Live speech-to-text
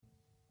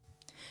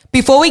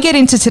Before we get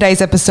into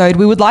today's episode,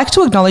 we would like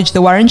to acknowledge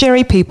the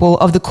Wurundjeri people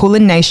of the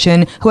Kulin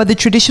Nation, who are the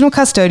traditional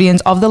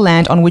custodians of the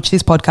land on which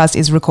this podcast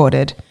is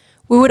recorded.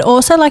 We would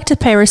also like to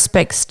pay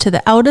respects to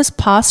the elders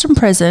past and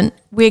present.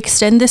 We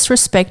extend this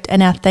respect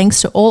and our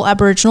thanks to all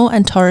Aboriginal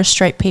and Torres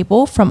Strait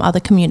people from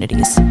other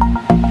communities.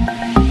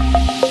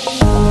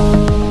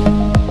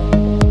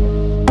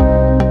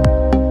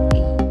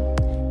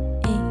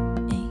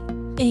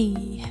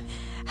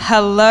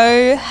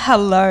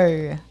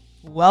 Hello.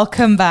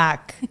 Welcome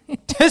back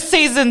to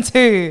season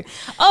 2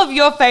 of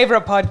your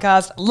favorite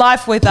podcast,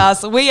 Life with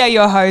Us. We are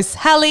your hosts,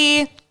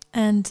 Hallie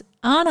and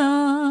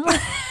Anna.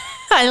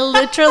 I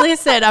literally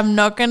said I'm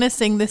not going to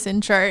sing this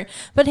intro,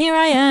 but here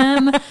I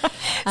am.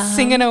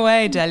 Singing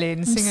away,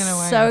 darling, singing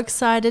away. So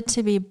excited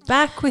to be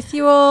back with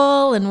you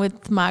all and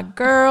with my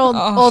girl,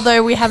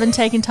 although we haven't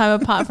taken time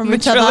apart from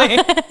each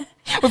other.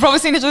 We've probably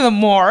seen each other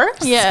more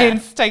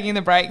since taking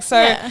the break.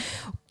 So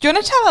do you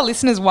want to tell our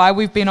listeners why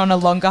we've been on a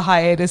longer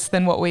hiatus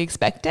than what we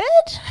expected?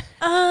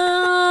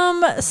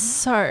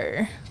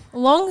 So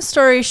long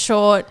story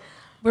short,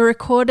 we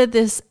recorded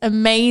this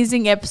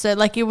amazing episode.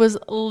 Like, it was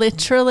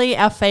literally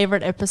our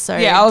favorite episode.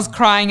 Yeah, I was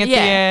crying at the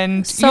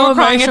end. So you were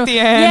crying at the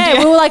end.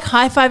 Yeah, we were like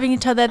high-fiving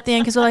each other at the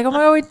end because we're like, oh my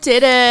God, we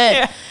did it.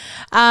 Yeah.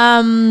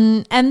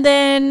 And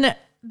then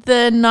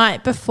the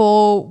night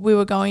before we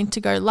were going to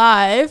go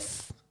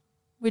live,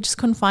 we just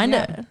couldn't find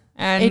it.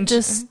 And it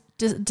just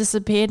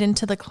disappeared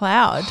into the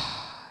cloud.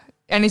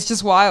 And it's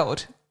just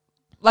wild.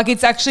 Like,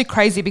 it's actually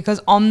crazy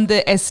because on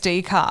the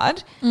SD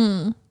card,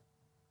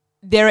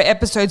 there are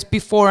episodes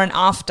before and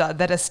after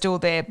that are still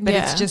there, but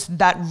it's just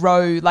that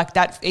row, like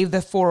that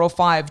either 4 or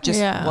 5 just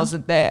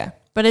wasn't there.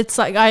 But it's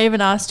like, I even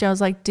asked you, I was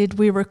like, did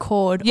we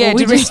record? Yeah, or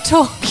did we just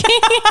talking?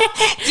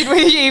 did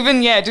we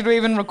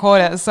even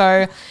record it?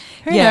 So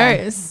who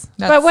knows?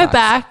 But we're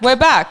back. We're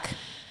back.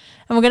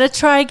 And we're going to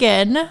try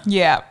again.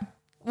 Yeah.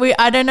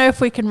 I don't know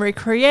if we can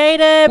recreate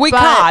it. We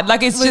can't.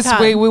 Like, it's just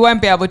we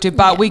won't be able to,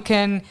 but we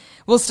can.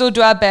 We'll still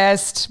do our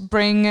best,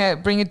 bring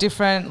a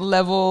different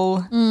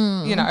level.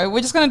 You know, we're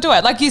just going to do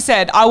it. Like you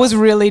said, I was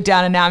really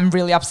down and now I'm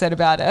really upset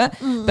about it.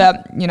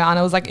 But, you know,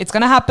 Anna was like, it's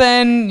going to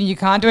happen. You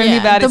can't do anything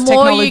about it. It's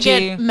technology. The more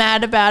you get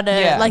mad about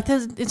it, like,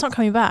 it's not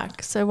coming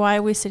back. So why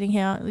are we sitting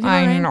here? You know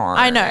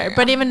I know.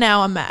 But even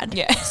now I'm mad.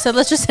 Yeah. So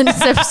let's just end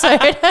this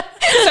episode.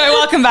 So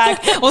welcome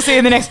back. We'll see you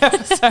in the next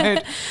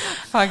episode.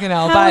 Fucking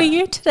hell. How are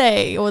you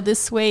today or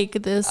this week?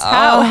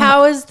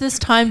 How has this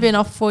time been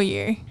off for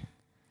you?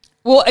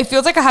 Well, it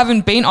feels like I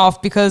haven't been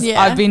off because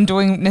I've been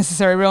doing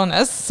necessary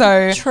realness.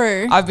 So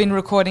true. I've been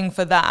recording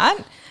for that.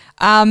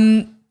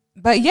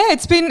 But yeah,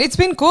 it's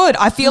been good.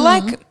 I feel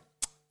like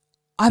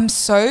I'm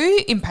so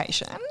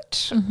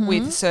impatient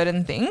with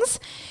certain things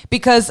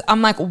because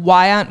I'm like,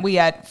 why aren't we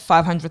at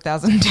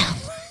 500,000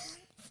 downloads?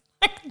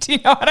 Like, do you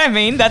know what I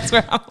mean? That's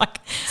where I'm like,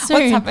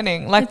 what's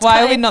happening? Like,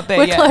 why are we not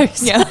there yet? We're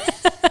close. Yeah.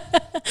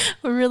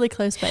 We're really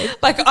close, babe.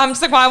 Like, I'm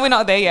just like, why are we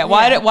not there yet?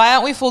 Why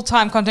aren't we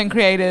full-time content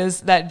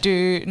creators that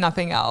do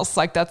nothing else?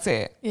 Like, that's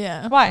it.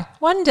 Yeah. Why?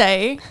 One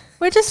day,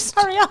 we're just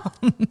hurry up.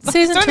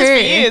 Season 2. This for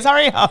years.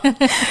 Hurry up.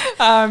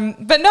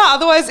 But no,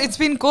 otherwise it's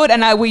been good.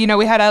 And we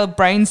had our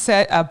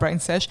brainstorming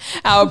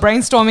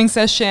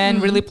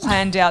session, really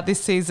planned out this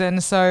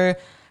season. So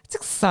it's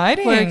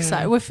exciting. We're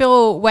excited. We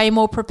feel way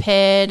more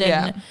prepared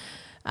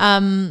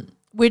and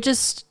we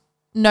just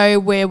know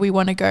where we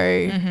want to go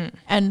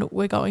and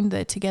we're going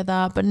there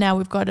together, but now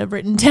we've got it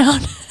written down.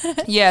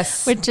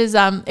 Yes. Which is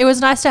it was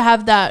nice to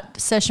have that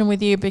session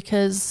with you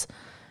because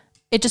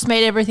it just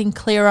made everything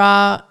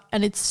clearer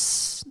and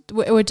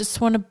we just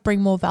want to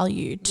bring more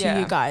value to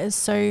you guys.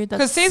 So that's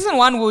because season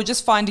 1 we were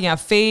just finding our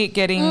feet,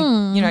 getting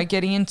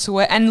into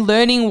it and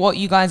learning what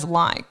you guys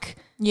like.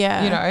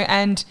 Yeah. You know,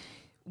 and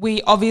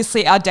we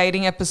obviously our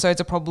dating episodes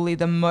are probably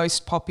the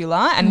most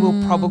popular and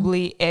we'll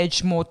probably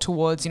edge more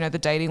towards, the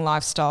dating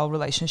lifestyle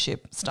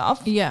relationship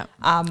stuff. Yeah.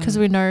 Because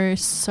we know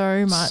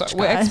so much. So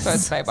we're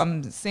experts, babe.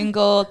 I'm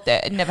single,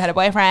 never had a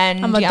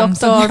boyfriend. I'm a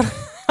doctor.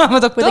 I'm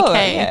a doctor. With a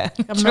K. Yeah,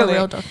 I'm not a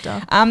real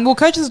doctor. Well,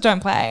 coaches don't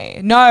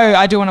play. No,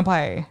 I do want to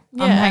play.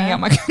 Yeah. I'm hanging out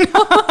my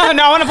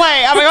no, I want to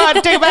play. Oh my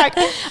God, take it back.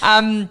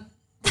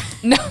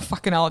 No,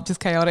 fucking hell, just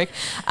chaotic.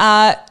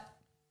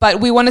 But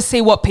we want to see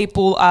what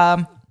people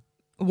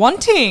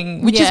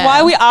wanting, which is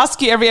why we ask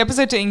you every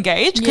episode to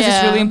engage because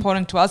it's really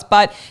important to us.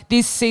 But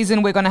this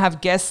season we're going to have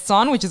guests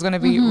on, which is going to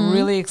be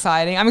really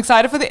exciting. I'm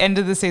excited for the end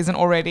of the season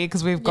already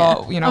because we've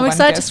got I'm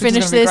excited to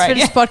finish this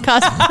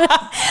podcast.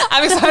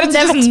 I'm excited to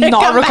just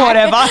not record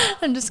ever.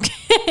 I'm just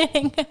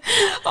kidding.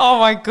 Oh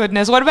my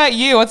goodness. What about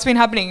you? What's been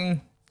happening?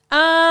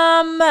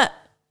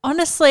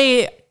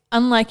 Honestly,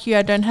 unlike you,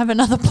 I don't have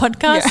another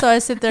podcast, so I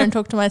sit there and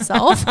talk to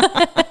myself.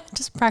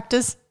 Just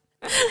practice.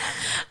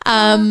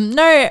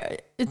 No,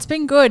 it's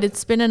been good.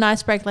 It's been a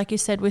nice break. Like you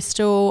said, we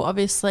still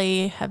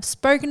obviously have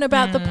spoken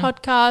about the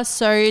podcast.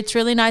 So it's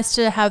really nice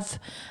to have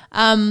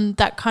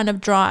that kind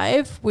of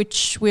drive,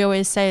 which we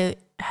always say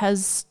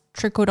has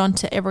trickled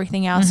onto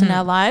everything else in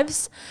our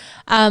lives.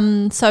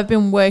 So I've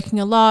been working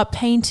a lot,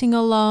 painting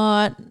a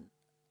lot,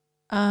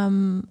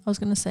 I was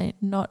going to say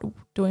not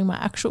doing my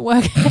actual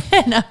work.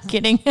 No, I'm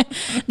kidding.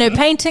 No,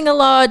 painting a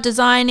lot,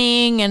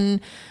 designing and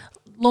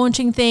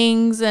launching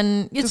things,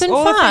 and it's Just been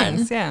all the fun.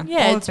 things, yeah.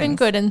 Yeah, All it's the been things.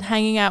 good, and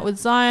hanging out with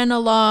Zion a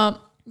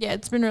lot. Yeah,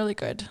 it's been really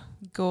good.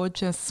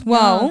 Gorgeous.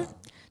 Well,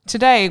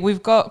 today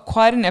we've got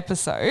quite an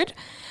episode,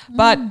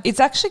 but it's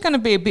actually going to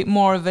be a bit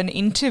more of an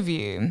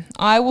interview.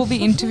 I will be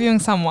interviewing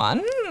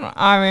someone.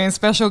 I'm a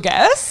special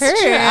guest.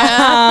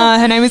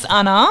 Her name is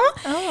Anna.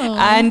 Oh.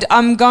 And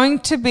I'm going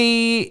to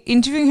be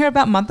interviewing her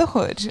about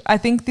motherhood. I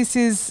think this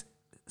is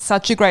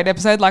such a great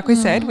episode. Like we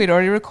said, we'd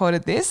already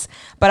recorded this,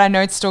 but I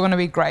know it's still going to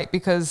be great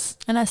because...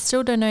 And I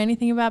still don't know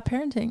anything about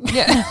parenting.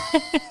 Yeah.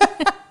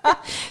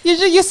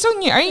 You're still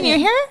new. Are you new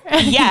here?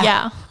 Yeah.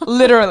 Yeah.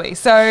 Literally.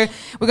 So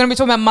we're going to be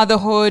talking about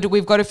motherhood.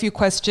 We've got a few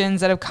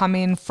questions that have come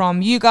in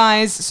from you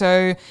guys.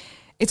 So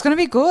it's going to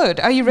be good.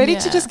 Are you ready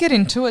to Yeah. just get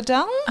into it,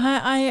 Dal?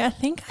 I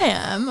think I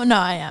am. No,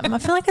 I am. I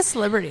feel like a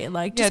celebrity.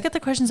 Like, just get the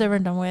questions over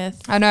and done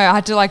with. I know. I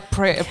had to like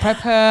prep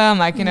her. I'm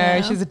like, you know,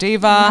 Yeah. she's a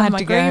diva. I had my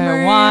to get green her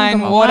room, wine,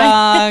 got my water,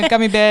 wine.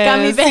 gummy bears.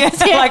 Gummy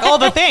bears, yeah. Like all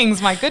the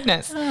things. My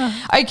goodness.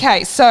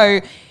 Okay.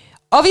 So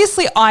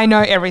obviously I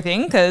know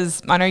everything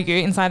because I know you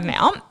inside and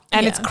out.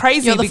 And it's Yeah.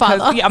 crazy You're the because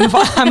father.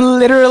 I'm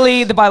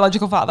literally the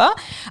biological father.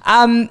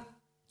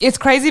 It's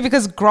crazy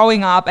because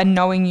growing up and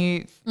knowing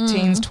you,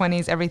 teens,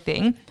 20s,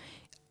 everything,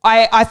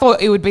 I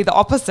thought it would be the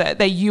opposite,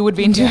 that you would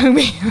be interviewing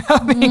me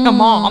about being a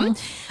mom.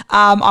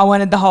 I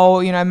wanted the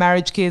whole, you know,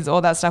 marriage, kids, all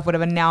that stuff,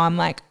 whatever. Now I'm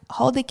like,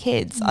 hold the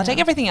kids. I'll take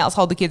everything else,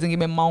 hold the kids and give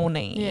me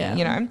money,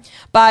 you know.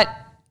 But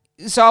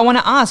so I want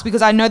to ask,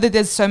 because I know that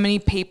there's so many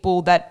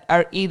people that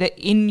are either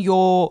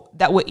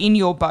that were in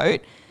your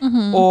boat,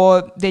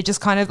 or they're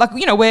just kind of like,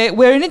 you know,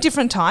 we're in a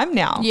different time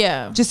now.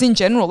 Yeah. Just in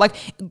general. Like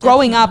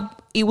growing up,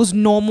 it was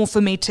normal for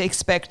me to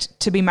expect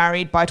to be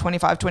married by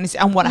 25,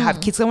 26 and want to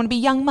have kids. I want to be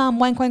young mum,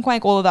 wank, wank,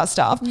 wank, all of that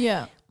stuff.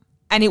 Yeah.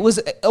 And it was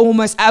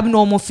almost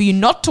abnormal for you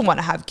not to want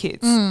to have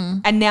kids.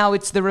 And now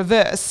it's the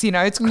reverse, you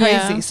know, it's crazy.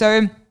 Yeah.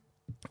 So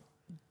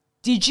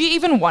did you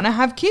even want to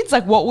have kids?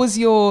 Like what was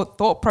your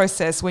thought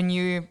process when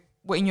you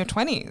were in your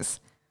 20s?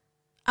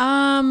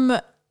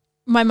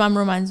 My mum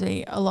reminds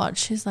me a lot.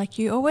 She's like,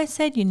 you always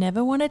said you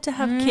never wanted to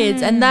have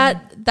kids. And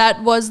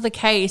that was the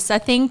case. I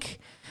think,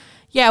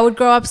 I would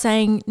grow up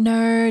saying,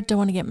 no, don't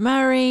want to get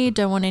married,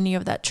 don't want any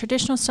of that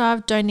traditional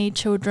stuff, don't need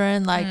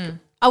children. Like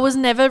I was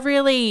never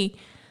really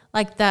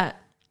like that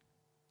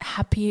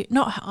happy,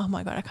 oh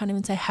my God, I can't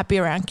even say happy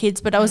around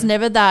kids, but I was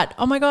never that,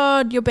 oh my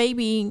God, your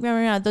baby.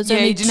 Those Yeah,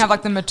 only you didn't have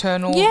like the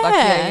maternal.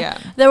 Yeah.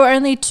 Like, There were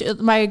only two,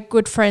 my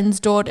good friend's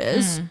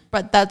daughters,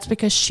 but that's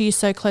because she's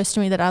so close to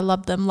me that I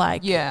love them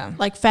like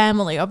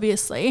family,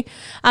 obviously.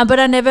 But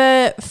I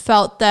never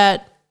felt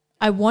that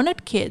I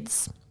wanted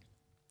kids.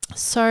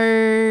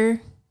 So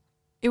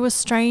it was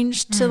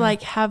strange to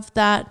like have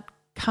that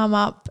come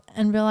up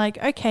and be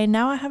like, okay,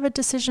 now I have a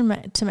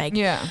decision to make.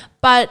 Yeah.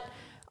 But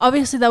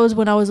obviously that was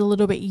when I was a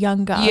little bit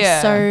younger.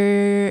 Yeah.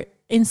 So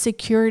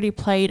insecurity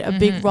played a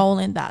big role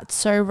in that.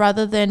 So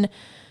rather than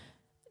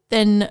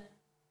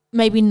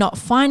maybe not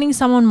finding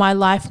someone, my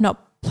life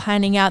not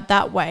planning out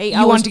that way.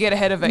 You want to get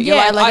ahead of it. You're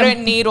like I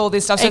don't need all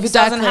this stuff. So if it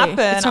doesn't happen,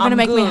 it's not going to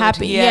make me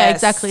happy. Yes. Yeah,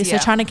 exactly. So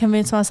trying to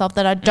convince myself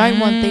that I don't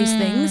want these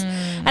things.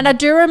 And I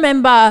do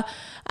remember,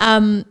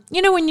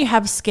 you know, when you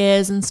have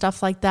scares and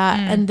stuff like that,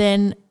 and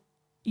then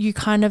you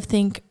kind of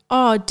think,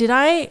 oh, did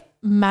I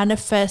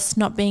manifest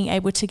not being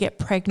able to get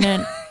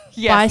pregnant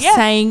by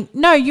saying,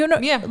 no, you're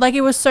not. Yeah. Like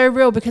it was so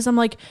real because I'm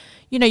like,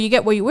 you know, you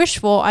get what you wish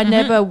for.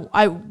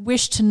 I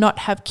wish to not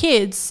have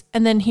kids.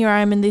 And then here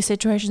I am in these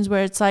situations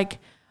where it's like,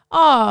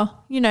 oh,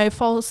 you know,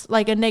 false,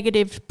 like a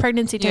negative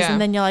pregnancy test. Yeah.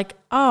 And then you're like,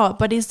 oh,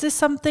 but is this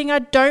something I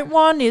don't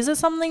want? Is this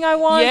something I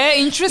want? Yeah,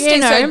 interesting. You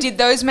know? So did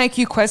those make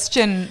you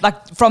question,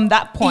 like from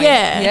that point?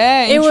 Yeah.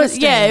 Yeah,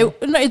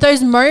 interesting.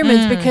 Those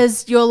moments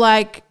because you're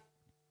like,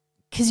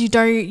 because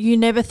you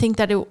never think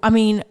that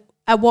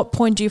at what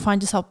point do you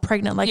find yourself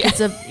pregnant? Like it's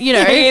a, you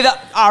know. Either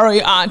are or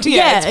you aren't.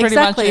 Yeah, it's pretty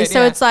exactly. much it,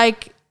 So it's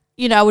like,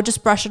 you know, I would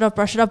just brush it off.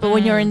 But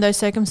when you're in those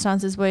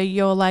circumstances where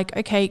you're like,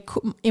 okay,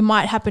 it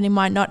might happen, it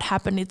might not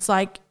happen. It's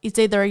like, it's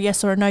either a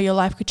yes or a no. Your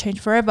life could change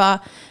forever.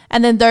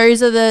 And then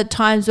those are the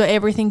times where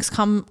everything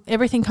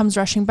comes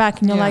rushing back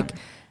and you're like,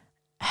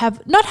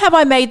 have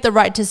I made the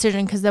right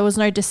decision? Because there was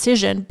no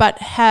decision, but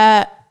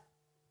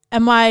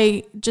am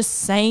I just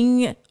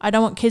saying I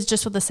don't want kids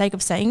just for the sake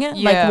of saying it?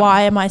 Yeah. Like,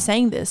 why am I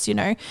saying this, you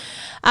know?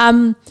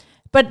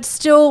 But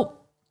still,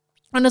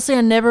 honestly,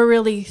 I never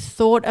really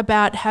thought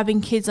about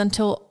having kids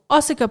until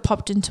Oscar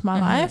popped into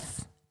my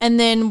life. And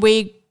then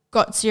we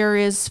got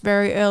serious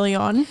very early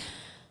on.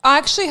 I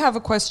actually have a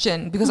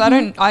question because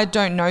I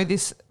don't know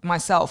this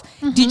myself.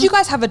 Did you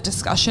guys have a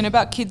discussion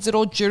about kids at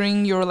all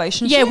during your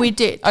relationship? Yeah, we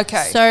did.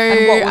 Okay. So,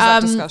 and what was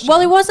that discussion?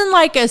 well, it wasn't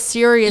like a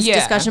serious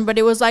discussion, but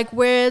it was like,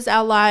 where's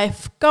our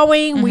life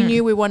going? We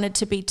knew we wanted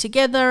to be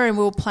together and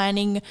we were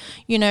planning,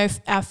 you know,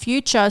 our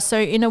future. So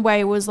in a way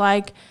it was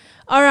like,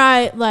 all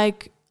right,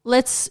 like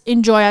let's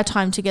enjoy our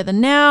time together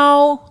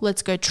now.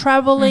 Let's go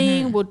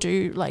traveling. We'll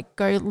do like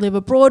go live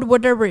abroad,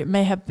 whatever it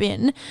may have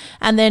been.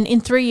 And then in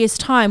 3 years'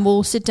 time,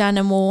 we'll sit down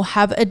and we'll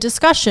have a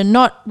discussion.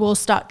 Not we'll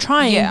start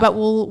trying, but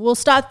we'll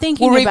start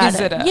thinking about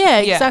it. Yeah,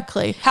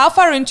 exactly. How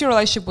far into your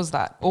relationship was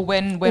that? Or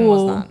when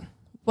was that?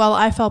 Well,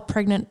 I fell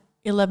pregnant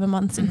 11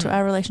 months into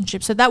our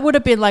relationship. So that would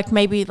have been like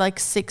maybe like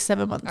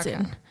 6-7 months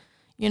in.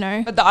 You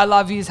know, but the I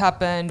love yous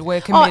happened. We're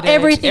committed.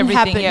 Everything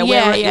happened. Yeah,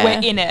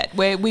 we're in it.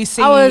 We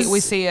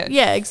see it.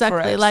 Yeah,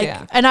 exactly.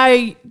 And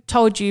I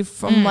told you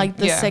from like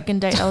the second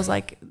date, I was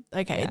like,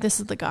 okay, this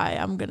is the guy.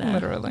 I'm gonna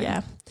literally.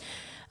 Yeah,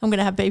 I'm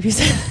gonna have babies.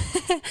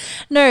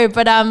 No,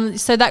 but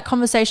so that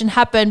conversation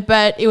happened,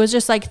 but it was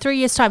just like 3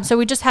 years time. So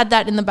we just had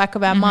that in the back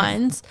of our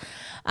minds,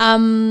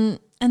 and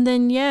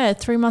then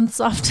 3 months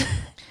after.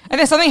 And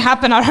then something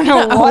happened. I don't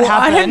know what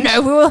happened. I don't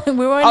know.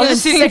 We weren't. I was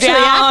just sitting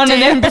down,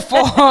 and then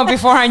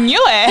before I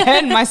knew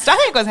it, my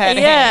stomach was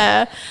hurting.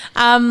 Yeah.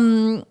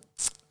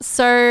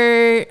 So,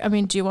 I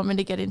mean, do you want me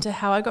to get into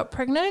how I got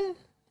pregnant?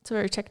 It's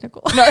very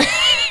technical. No.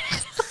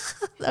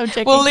 I'm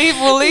joking. We'll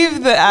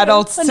leave the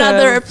adults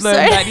another episode.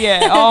 Learn that.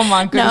 Yeah. Oh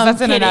my goodness, no,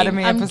 that's an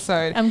anatomy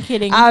episode. I'm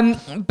kidding.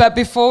 But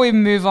before we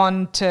move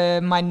on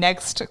to my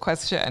next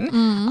question,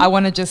 I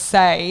want to just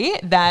say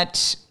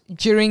that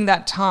during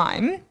that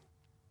time,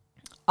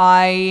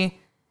 I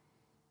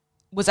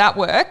was at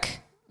work.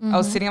 I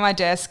was sitting at my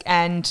desk,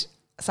 and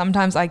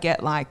sometimes I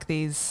get like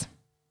these,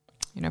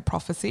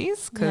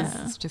 prophecies because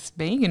it's just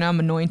me. I'm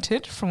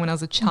anointed from when I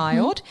was a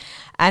child.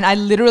 And I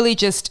literally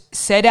just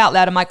said out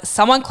loud, I'm like,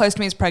 someone close to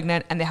me is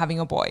pregnant and they're having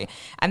a boy.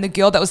 And the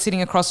girl that was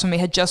sitting across from me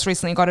had just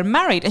recently gotten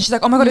married. And she's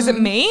like, oh my God, is it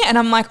me? And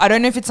I'm like, I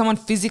don't know if it's someone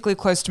physically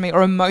close to me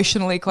or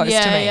emotionally close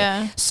to me.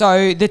 Yeah.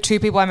 So the two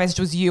people I messaged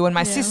was you and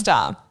my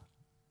sister.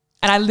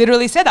 And I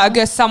literally said that. I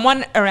go,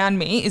 someone around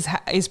me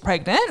is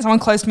pregnant. Someone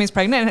close to me is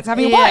pregnant and it's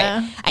having a boy.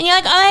 And you're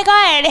like, oh my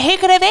God, who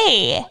could it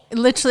be?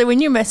 Literally,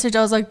 when you messaged,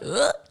 I was like,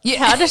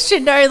 how does she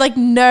know? Like,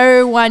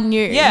 no one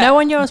knew. Yeah. No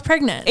one knew I was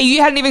pregnant. You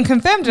hadn't even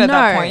confirmed it at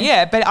that point.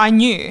 Yeah, but I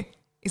knew.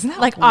 Isn't that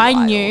like wild?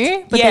 I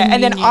knew. But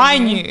then I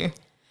knew.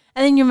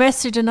 And then you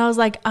messaged and I was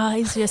like,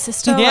 is your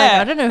sister? Yeah. Like,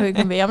 I don't know who it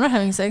can be. I'm not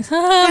having sex. Bye.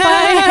 No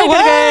way.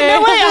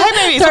 I have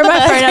babies. Throw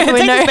my phone out the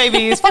window. Take the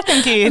babies. Fuck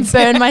them kids.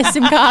 Burn my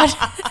SIM card.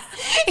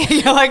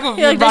 You're like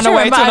run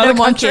away to another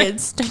country.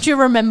 Kids. Don't you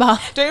remember?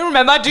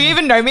 Do you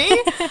even know me?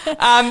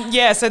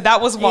 So that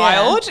was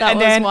wild.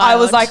 I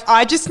was like,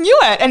 I just knew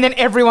it. And then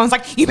everyone's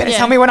like, you better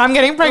tell me when I'm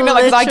getting pregnant.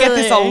 Like, 'cause I get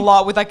this a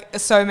lot with like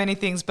so many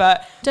things,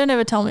 but don't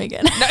ever tell me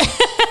again. No,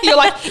 you're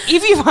like,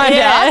 if you find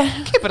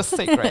out, keep it a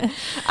secret.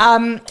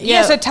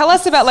 So tell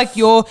us about like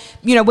your,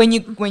 when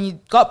you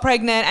got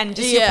pregnant and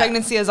just your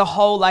pregnancy as a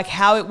whole, like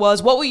how it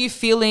was. What were you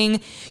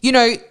feeling?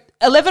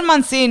 11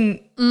 months in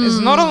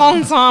is not a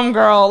long time,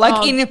 girl. Like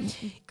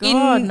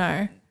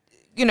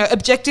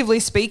objectively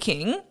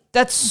speaking,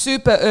 that's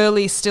super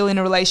early still in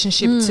a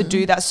relationship to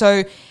do that.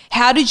 So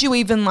how did you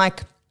even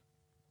like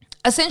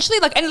essentially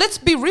like, and let's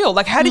be real,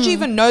 like how did you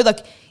even know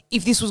like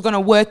if this was going to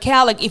work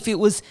out? Like if it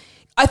was,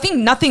 I think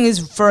nothing is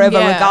forever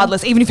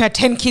regardless, even if you had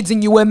 10 kids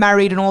and you were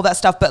married and all that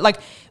stuff. But like,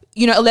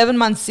 11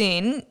 months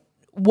in,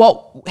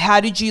 how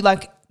did you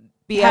like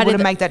be able to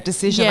make that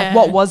decision? Like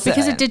what was it?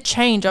 Because it did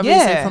change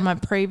obviously from my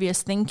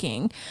previous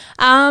thinking.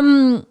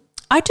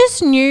 I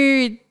just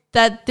knew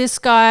that this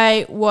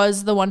guy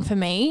was the one for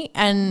me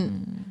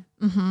and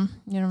you know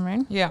what I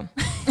mean? Yeah.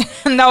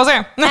 And that was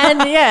it.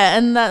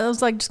 and that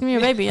was like, just give me a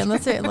baby and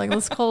that's it. Like,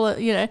 let's call it,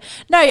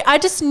 No, I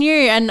just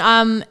knew. And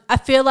I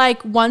feel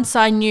like once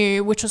I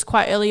knew, which was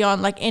quite early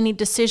on, like any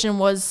decision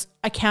was,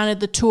 I counted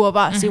the two of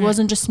us. It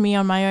wasn't just me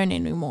on my own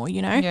anymore,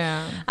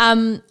 Yeah.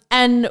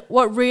 And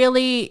what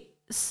really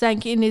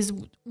sank in is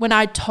when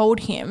I told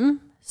him.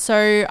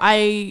 So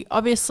I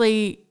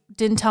obviously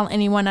didn't tell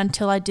anyone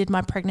until I did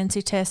my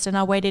pregnancy test, and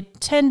I waited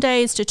 10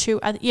 days to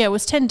 2. It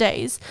was 10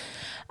 days.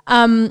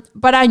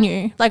 But I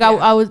knew, like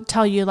I would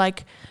tell you,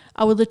 like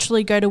I would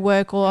literally go to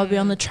work or I'll be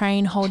on the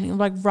train holding,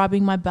 like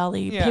rubbing my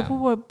belly. Yeah. People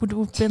would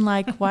have been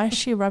like, why is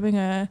she rubbing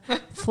her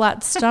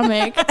flat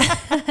stomach?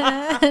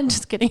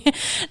 Just kidding.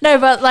 No,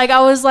 but like I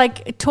was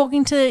like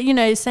talking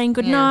to, saying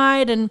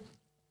goodnight. And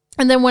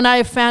then when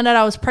I found out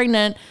I was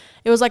pregnant,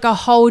 it was like a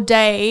whole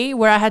day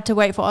where I had to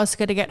wait for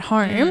Oscar to get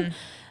home.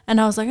 And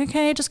I was like,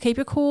 okay, just keep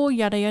it cool,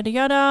 yada, yada,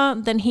 yada.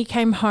 Then he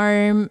came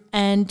home,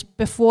 and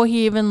before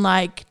he even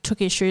like took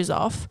his shoes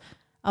off,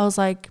 I was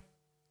like,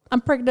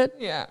 I'm pregnant.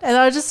 Yeah. And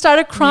I just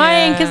started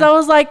crying because I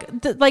was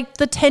like,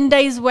 the 10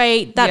 days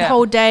wait, that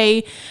whole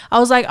day, I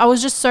was like, I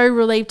was just so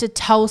relieved to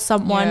tell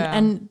someone,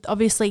 and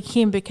obviously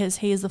him because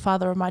he is the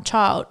father of my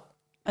child.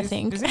 I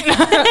think. Is he?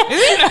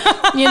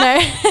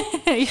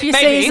 If you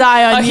see his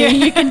eye on you,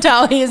 you can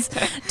tell he's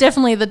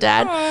definitely the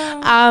dad.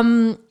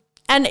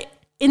 And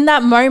in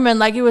that moment,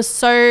 like it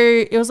was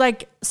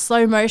like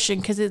slow motion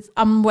because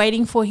I'm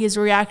waiting for his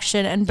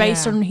reaction, and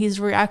based on his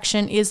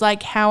reaction is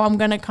like how I'm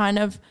going to kind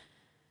of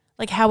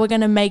like how we're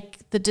going to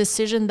make the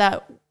decision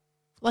that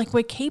like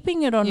we're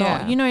keeping it or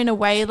not, in a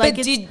way. Like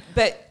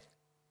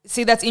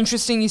See, that's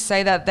interesting you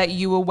say that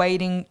you were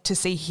waiting to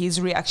see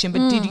his reaction,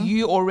 but did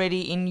you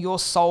already in your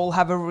soul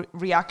have a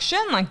reaction?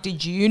 Like,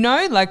 did you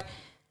know? Like,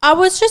 I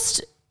was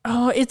just,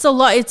 it's a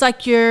lot. It's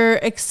like you're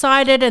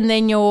excited and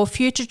then you're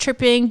future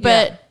tripping,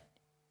 but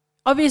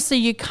obviously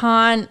you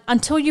can't,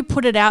 until you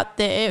put it out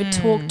there,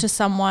 talk to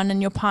someone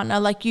and your partner,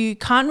 like you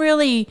can't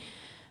really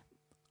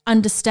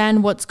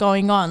understand what's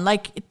going on.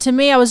 Like to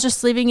me, I was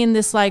just living in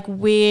this like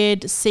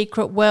weird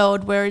secret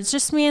world where it's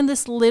just me and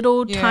this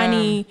little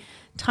tiny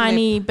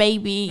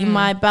baby in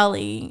my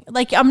belly.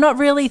 Like I'm not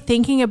really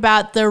thinking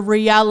about the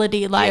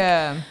reality, like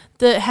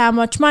how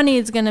much money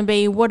it's going to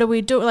be, what do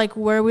we do, like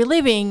where are we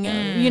living,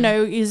 you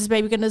know, is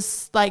baby going to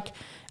like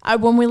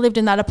when we lived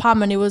in that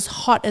apartment, it was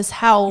hot as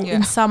hell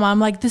in summer. I'm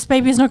like, this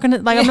baby is not going to,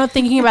 like, I'm not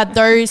thinking about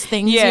those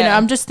things, you know,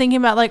 I'm just thinking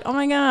about like, oh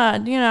my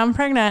God, you know, I'm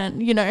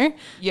pregnant, you know,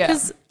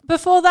 because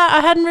before that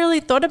I hadn't really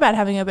thought about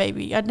having a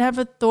baby. I'd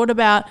never thought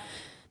about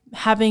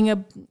having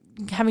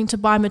to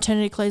buy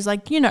maternity clothes,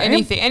 like, you know,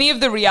 any of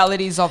the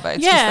realities of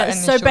it.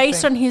 So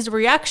based on his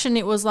reaction,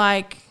 it was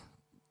like,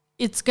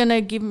 it's going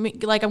to give me,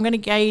 like, I'm going to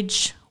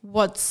gauge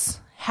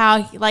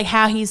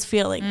how he's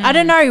feeling. I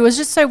don't know. It was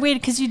just so weird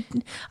because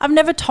I've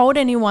never told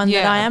anyone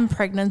that I am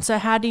pregnant. So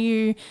how do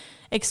you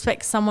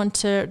expect someone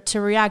to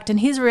react? And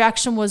his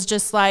reaction was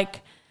just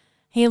like,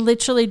 he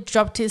literally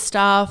dropped his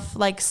stuff,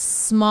 like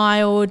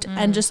smiled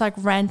and just like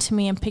ran to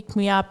me and picked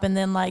me up and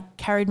then like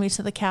carried me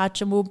to the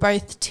couch and we were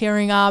both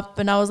tearing up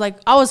and I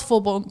was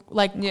full blown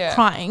like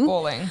crying.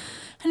 Bawling.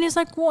 And he's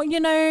like, well, you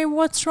know,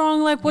 what's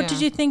wrong? Like, what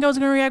did you think I was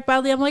going to react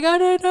badly? I'm like, I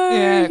don't know.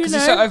 Yeah, because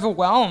you're so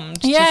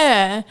overwhelmed.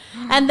 Yeah.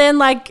 And then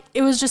like,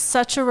 it was just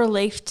such a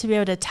relief to be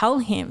able to tell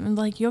him,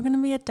 like, you're going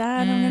to be a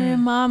dad, I'm going to be a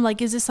mom.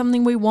 Like, is this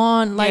something we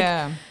want?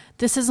 Like,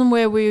 this isn't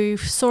where we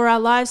saw our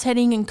lives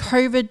heading, and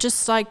COVID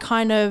just like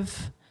kind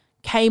of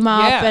came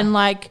up and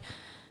like,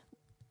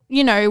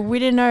 you know, we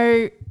didn't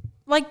know,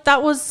 like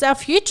that was our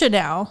future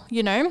now,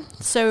 you know?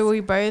 So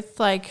we both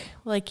like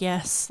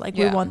yes, like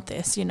we want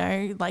this, you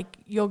know, like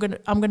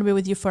I'm going to be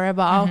with you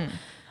forever.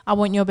 I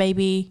want your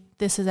baby.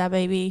 This is our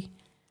baby.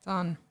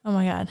 Done. Oh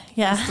my God.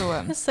 Yeah.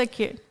 It's so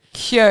cute.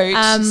 Cute.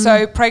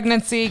 So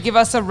pregnancy, give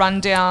us a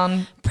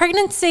rundown.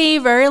 Pregnancy,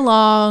 very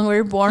long,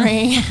 very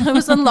boring. I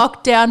was on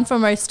lockdown for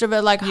most of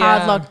it, like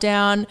hard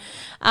lockdown,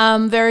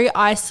 very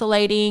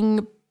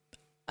isolating.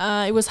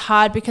 It was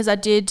hard because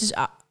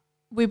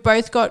we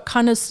both got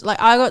kind of like,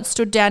 I got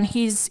stood down.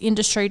 His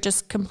industry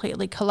just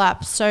completely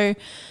collapsed. So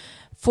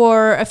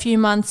for a few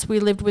months we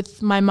lived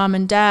with my mum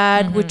and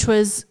dad, which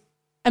was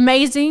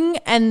amazing.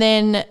 And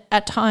then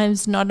at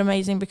times not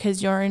amazing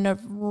because you're in a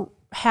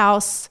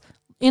house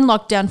in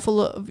lockdown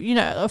full of, you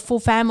know, a full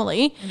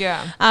family.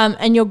 Yeah.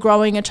 And you're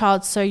growing a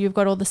child. So you've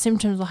got all the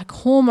symptoms like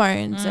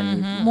hormones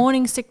and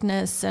morning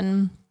sickness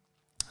and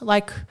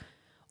like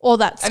all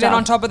that stuff. And then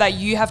on top of that,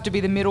 you have to be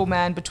the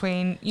middleman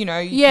between, you know,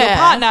 your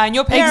partner and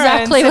your parents.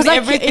 Exactly. It was like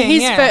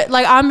everything.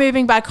 Like I'm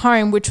moving back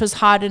home, which was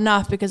hard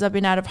enough because I've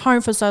been out of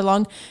home for so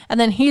long. And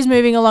then he's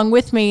moving along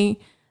with me.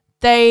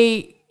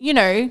 They, you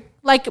know,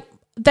 like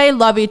they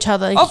love each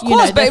other. Of course, you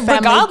know, but family,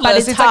 regardless,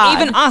 but it's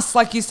like even us,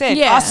 like you said,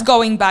 us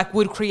going back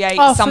would create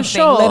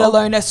something, let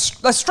alone a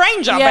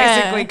stranger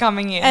basically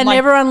coming in. And like,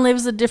 everyone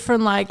lives a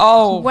different way.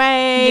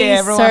 Yeah,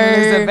 everyone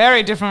lives a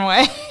very different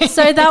way.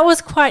 So that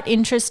was quite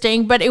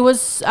interesting. But it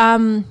was,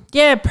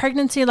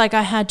 pregnancy, like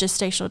I had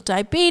gestational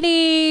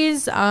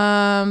diabetes,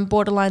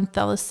 borderline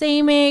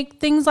thalassemia,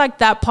 things like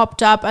that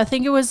popped up. I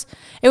think it was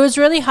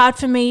really hard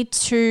for me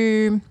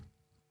to...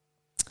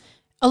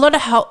 A lot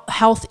of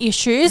health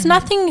issues,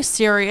 nothing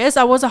serious.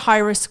 It was a high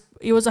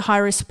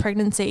risk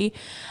pregnancy.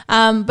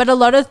 But a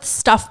lot of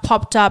stuff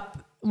popped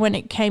up when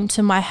it came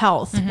to my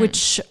health,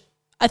 which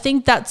I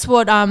think that's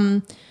what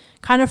kind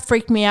of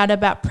freaked me out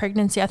about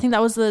pregnancy. I think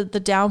that was the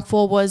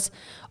downfall, was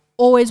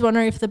always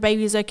wondering if the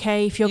baby's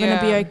okay, if you're going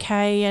to be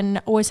okay,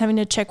 and always having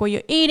to check what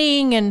you're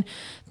eating and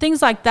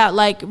things like that,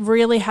 like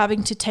really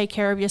having to take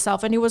care of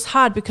yourself. And it was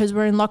hard because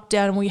we're in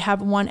lockdown and we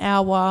have 1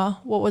 hour,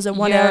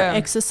 one hour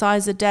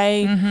exercise a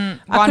day.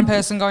 One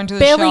person going to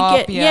the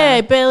shop.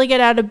 Barely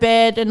get out of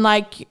bed, and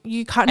like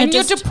you kind of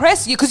you're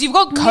depressed because you've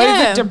got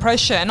COVID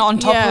depression on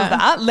top of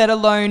that, let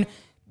alone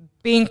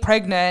being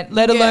pregnant,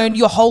 let alone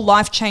your whole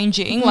life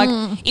changing. Like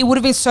it would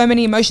have been so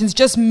many emotions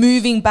just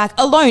moving back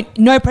alone.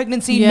 No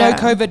pregnancy, no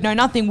COVID, no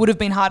nothing would have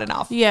been hard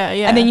enough.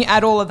 And then you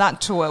add all of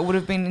that to it would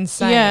have been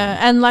insane.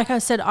 And like I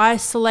said,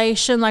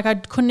 isolation, like I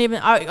couldn't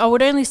even, I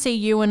would only see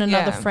you and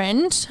another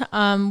friend.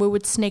 We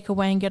would sneak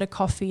away and get a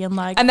coffee and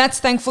like. And that's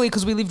thankfully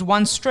because we lived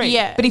one street.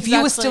 But if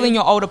you were still in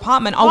your old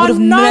apartment, I would have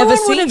never seen you. No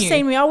one would have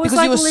seen me. I was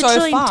like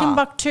literally in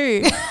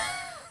Timbuktu.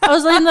 I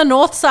was in the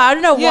north side. I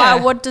don't know why.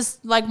 What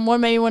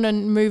made me want to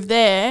move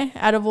there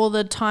out of all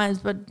the times?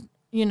 But,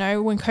 you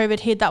know, when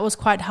COVID hit, that was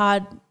quite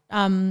hard.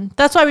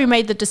 That's why we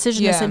made the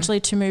decision essentially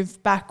to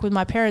move back with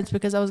my parents,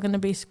 because I was going to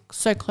be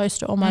so close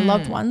to all my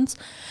loved ones.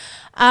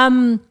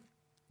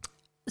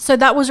 So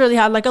that was really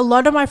hard. Like a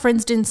lot of my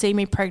friends didn't see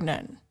me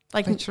pregnant.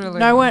 Like Literally.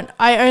 no one,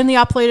 I only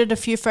uploaded a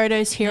few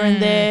photos here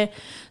and there,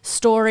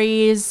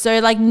 stories. So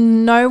like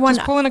no one.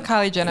 Just pulling a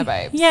Kylie Jenner,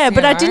 babes. Yeah,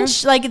 but I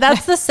didn't, like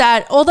that's the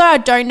sad, although I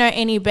don't know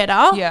any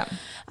better. Yeah.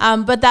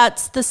 But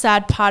that's the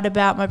sad part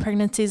about my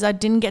pregnancies. I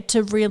didn't get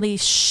to really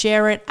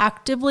share it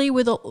actively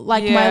with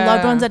like my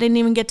loved ones. I didn't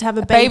even get to have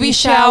a baby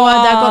shower.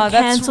 That got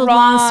cancelled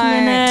last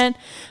minute.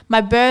 My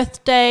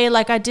birthday,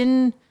 like I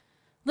didn't,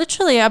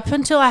 literally up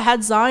until I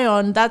had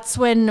Zion, that's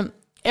when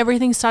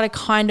everything started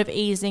kind of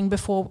easing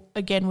before,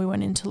 again, we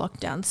went into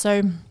lockdown.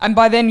 So, and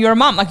by then you're a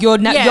mum. Like you're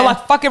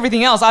like, fuck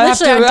everything else. I have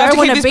to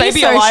keep this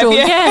baby social. alive.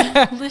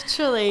 Yeah,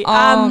 literally.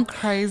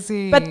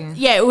 Crazy. But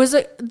yeah, it was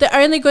the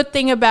only good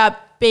thing about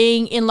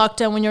being in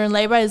lockdown when you're in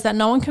labor is that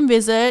no one can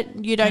visit.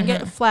 You don't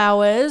get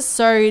flowers.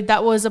 So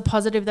that was a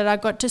positive, that I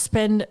got to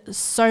spend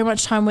so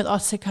much time with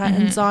Osika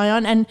and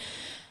Zion. And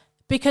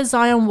because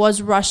Zion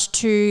was rushed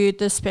to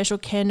the special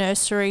care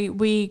nursery,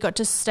 we got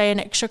to stay an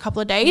extra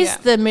couple of days. Yeah.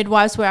 The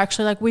midwives were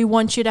actually like, we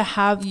want you to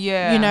have, you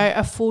know,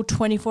 a full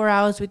 24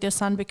 hours with your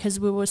son, because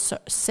we were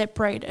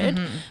separated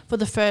for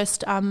the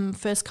first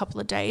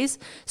couple of days.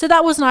 So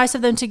that was nice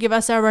of them to give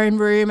us our own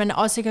room, and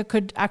Osika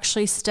could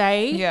actually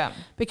stay. Yeah.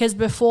 Because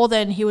before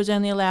then he was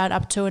only allowed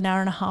up to an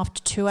hour and a half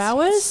to 2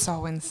 hours.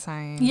 So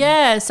insane.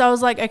 Yeah. So I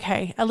was like,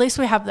 okay, at least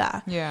we have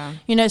that. Yeah.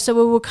 You know, so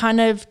we were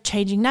kind of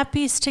changing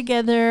nappies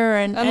together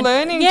and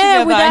learning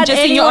together and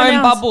just in your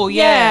own bubble.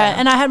 Yeah.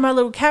 And I had my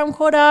little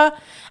camcorder,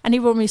 and he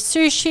brought me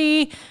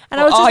sushi,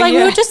 and I was just like,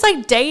 we were just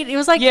like dating. It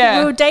was like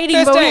we were dating,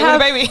 first but date we have,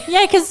 with a baby.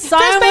 Yeah, because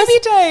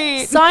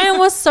Zion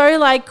was so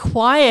like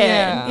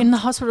quiet in the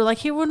hospital.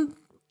 Like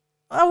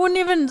I wouldn't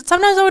even,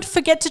 sometimes I would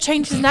forget to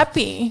change his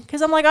nappy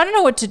because I'm like, I don't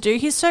know what to do.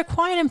 He's so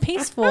quiet and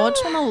peaceful. I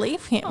just want to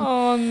leave him.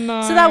 Oh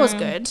no. So that was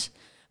good.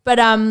 But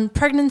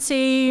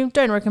pregnancy,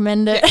 don't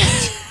recommend it.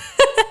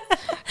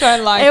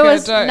 Don't like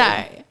it.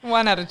 No.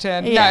 1 out of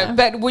 10. Yeah. No,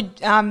 but would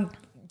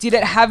did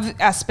it have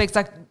aspects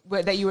like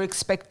that you were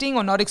expecting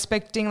or not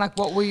expecting? Like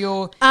what were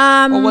your,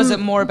 or was it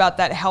more about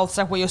that health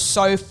stuff where you're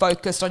so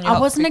focused on your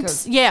health?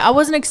 I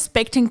wasn't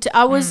expecting to.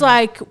 I was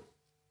like,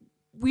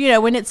 you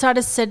know, when it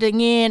started setting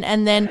in,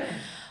 and then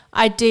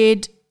I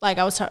did, like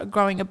I was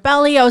growing a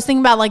belly. I was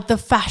thinking about like the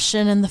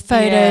fashion and the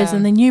photos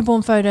and the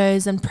newborn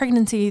photos and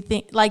pregnancy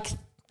thing, like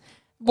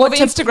what the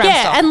Instagram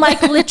stuff. And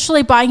like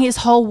literally buying his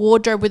whole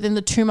wardrobe within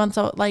the 2 months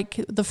of,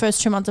 like the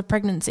first 2 months of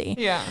pregnancy.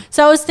 Yeah.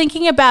 So I was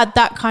thinking about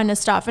that kind of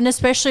stuff, and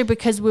especially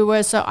because we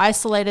were so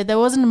isolated, there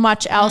wasn't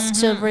much else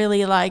to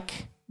really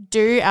like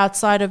do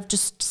outside of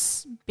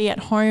just be at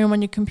home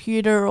on your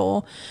computer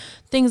or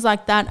things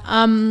like that.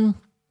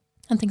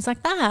 And things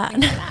like that.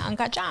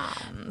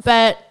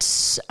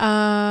 But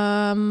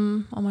oh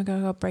my god,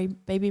 I got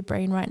baby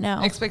brain right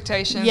now.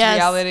 Expectations,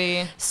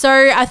 reality. So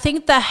I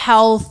think the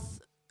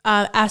health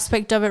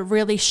aspect of it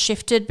really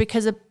shifted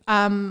because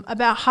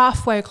about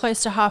halfway,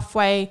 close to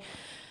halfway,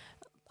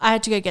 I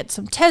had to go get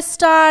some tests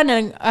done,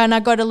 and I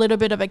got a little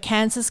bit of a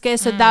cancer scare.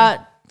 So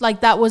that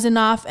was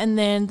enough. And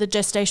then the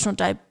gestational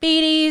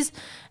diabetes,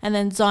 and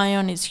then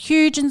Zion is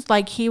huge, and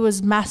like he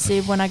was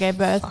massive when I gave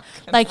birth.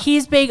 Like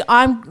he's big.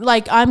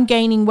 I'm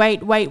gaining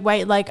weight.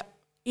 Like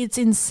it's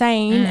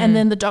insane. And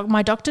then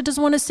my doctor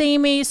doesn't want to see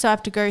me, so I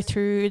have to go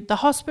through the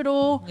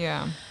hospital.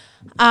 Yeah.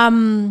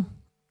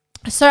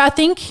 So I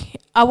think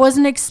I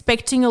wasn't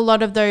expecting a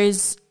lot of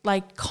those,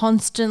 like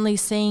constantly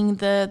seeing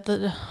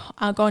the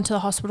going to the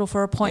hospital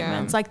for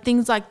appointments, like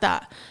things like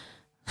that.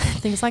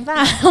 Things like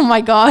that. Oh my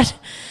God. So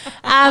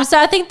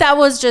I think that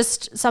was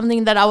just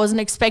something that I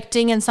wasn't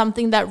expecting, and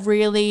something that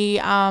really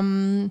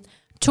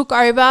took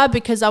over,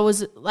 because I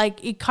was like,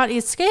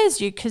 it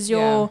scares you because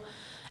you're,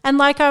 and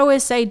like I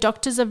always say,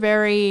 doctors are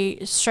very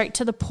straight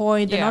to the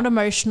point. They're not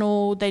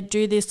emotional. They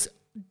do this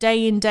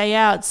day in, day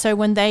out. So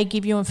when they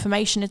give you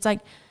information, it's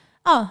like,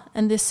 oh,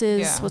 and this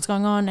is what's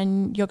going on,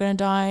 and you're going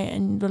to die,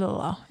 and blah, blah,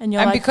 blah. And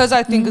you're because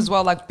I think as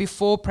well, like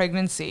before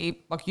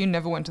pregnancy, like you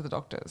never went to the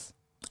doctors.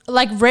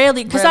 Like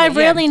rarely, because I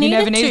rarely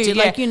needed to,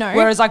 like, you know.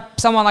 Whereas like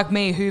someone like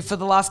me who for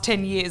the last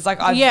 10 years,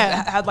 like I've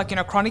had like, you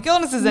know, chronic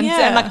illnesses and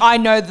like I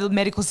know the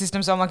medical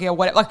system, so I'm like, yeah,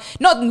 whatever, like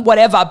not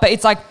whatever, but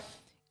it's like,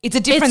 it's a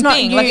different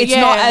thing. Like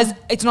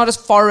it's not as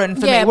foreign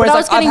for me. Whereas but I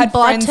was like getting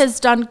blood tests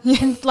done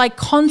like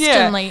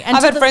constantly. And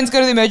I've had friends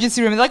go to the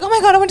emergency room and they're like, oh my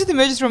God, I went to the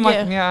emergency room. I'm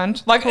like,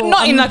 and like cool.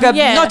 Not in like a,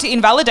 not to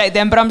invalidate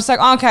them, but I'm just like,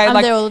 oh, okay. I'm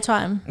like, there all the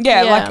time.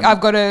 Yeah, like I've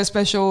got a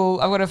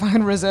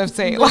fucking reserve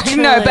seat. Like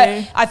no,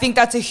 but I think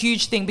that's a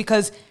huge thing,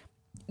 because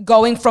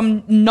going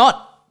from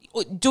not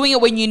doing it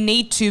when you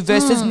need to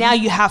versus now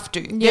you have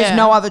to. There's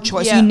no other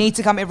choice. You need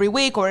to come every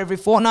week or every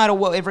fortnight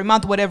or every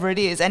month, whatever it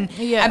is. And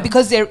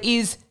because there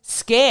is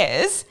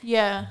scares,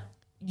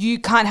 you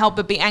can't help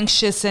but be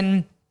anxious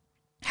and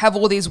have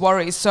all these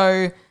worries.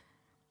 So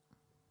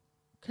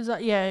because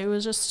it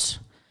was just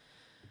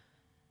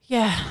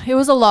it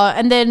was a lot.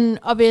 And then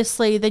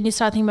obviously then you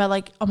start thinking about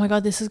like, oh my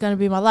God, this is going to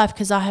be my life,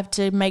 because I have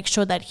to make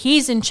sure that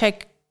he's in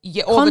check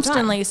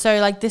constantly. So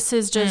like this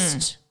is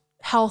just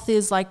health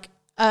is like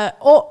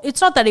or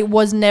it's not that it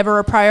was never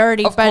a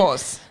priority,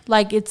 but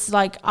like it's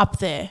like up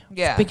there.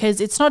 Yeah.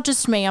 Because it's not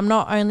just me. I'm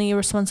not only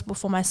responsible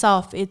for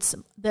myself.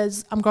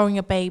 I'm growing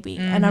a baby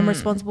and I'm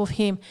responsible for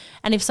him.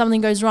 And if something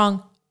goes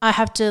wrong, I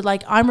have to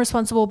like, I'm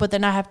responsible, but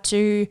then I have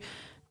to,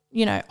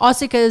 you know,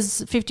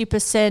 Osika's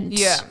 50%.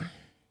 Yeah.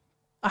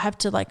 I have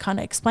to like kind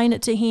of explain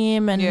it to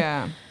him and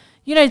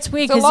you know, it's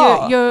weird because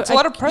it's a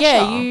lot of pressure.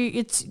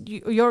 Yeah,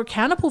 you're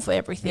accountable for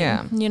everything.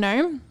 Yeah. You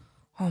know?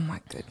 Oh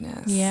my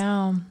goodness.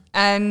 Yeah.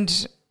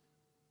 And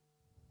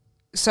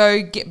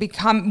so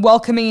become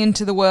welcoming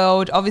into the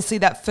world. Obviously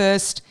that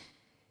first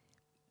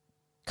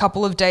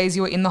couple of days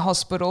you were in the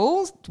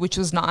hospital, which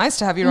was nice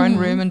to have your own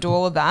room and do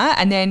all of that.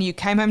 And then you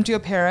came home to your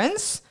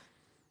parents.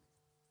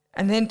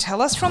 And then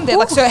tell us from there.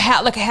 Like, so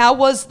how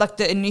was like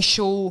the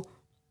initial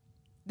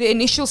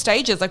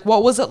stages? Like,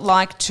 what was it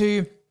like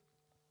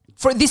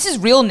this is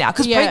real now,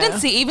 because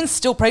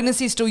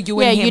pregnancy is still you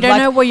and him. Yeah, you don't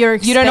know what you're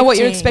expecting. You don't know what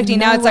you're expecting.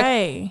 No now it's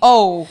way. like,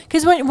 oh.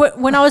 Because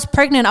when I was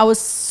pregnant, I was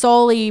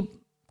solely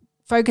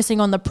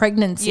focusing on the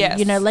pregnancy. Yes.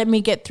 You know, let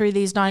me get through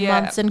these 9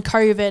 months and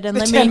COVID and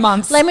 10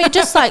 months. Let me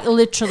just like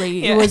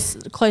literally, it was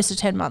close to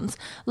 10 months.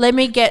 Let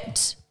me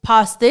get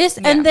past this.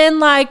 Yeah. And then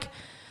like,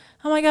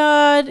 oh my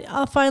God,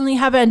 I'll finally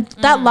have it. And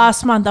that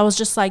last month I was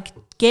just like,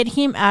 get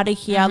him out of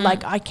here.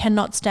 Like, I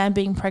cannot stand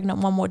being pregnant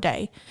one more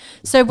day.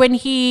 So when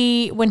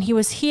he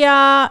was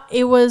here,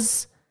 it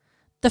was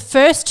the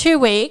first 2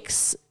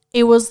 weeks,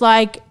 it was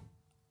like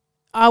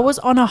I was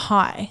on a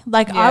high.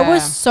 Like I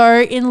was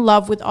so in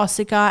love with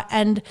Osika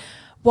and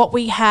what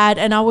we had,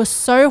 and I was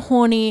so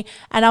horny,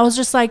 and I was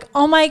just like,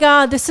 oh my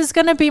God, this is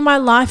going to be my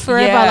life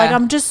forever. Yeah. Like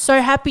I'm just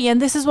so happy.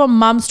 And this is what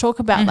mums talk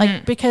about,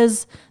 like,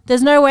 because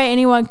there's no way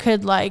anyone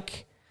could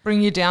like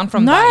bring you down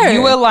from that.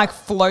 You were like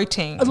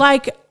floating.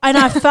 Like, and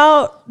I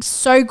felt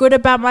so good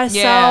about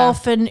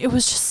myself, and it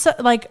was just so,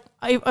 like,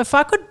 if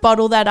I could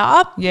bottle that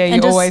up. Yeah,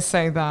 you always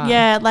say that.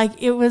 Yeah, like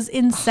it was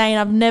insane.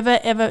 I've never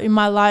ever in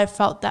my life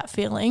felt that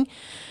feeling,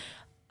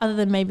 other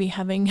than maybe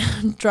having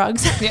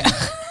drugs. Yeah.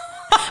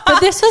 But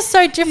this was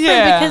so different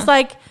because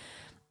like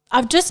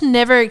I've just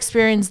never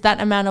experienced that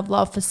amount of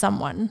love for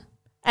someone.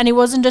 And it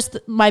wasn't just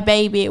my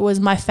baby, it was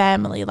my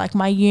family, like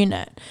my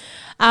unit.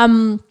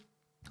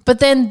 But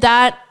then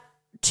that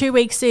 2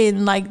 weeks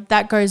in, like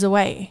that goes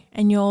away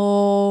and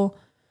you're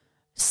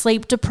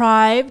sleep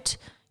deprived.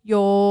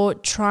 You're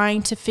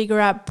trying to figure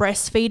out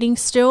breastfeeding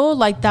still.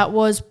 Like that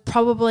was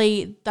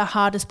probably the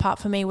hardest part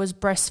for me, was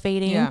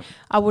breastfeeding. Yeah.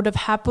 I would have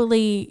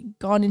happily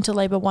gone into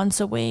labor once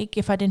a week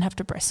if I didn't have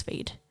to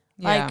breastfeed.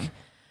 Yeah. Like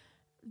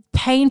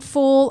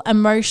painful,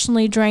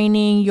 emotionally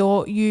draining.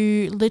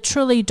 You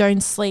literally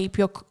don't sleep.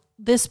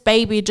 This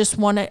baby just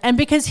wanted, and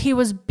because he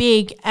was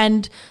big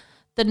and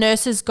the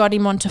nurses got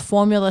him onto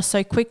formula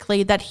so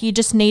quickly that he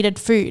just needed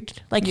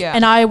food. Like,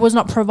 and I was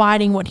not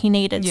providing what he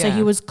needed. Yeah. So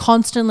he was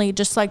constantly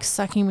just like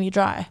sucking me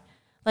dry.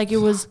 Like it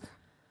was,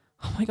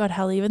 oh my God,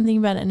 Hallie, even thinking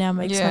about it now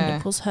makes my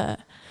nipples hurt.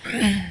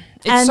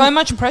 It's so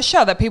much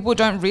pressure that people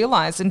don't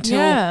realize until,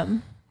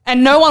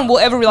 and no one will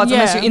ever realize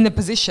unless you're in the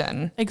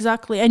position.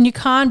 Exactly. And you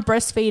can't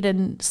breastfeed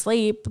and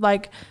sleep.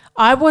 Like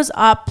I was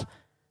up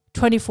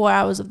 24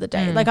 hours of the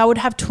day. Like I would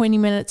have 20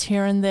 minutes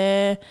here and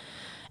there.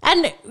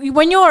 And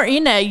when you're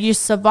in it, you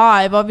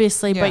survive,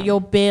 obviously, but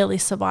you're barely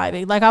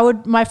surviving. Like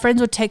my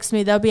friends would text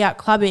me, they'll be out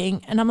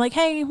clubbing, and I'm like,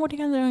 hey, what are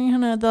you guys doing?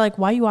 And they're like,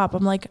 why are you up?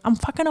 I'm like, I'm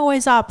fucking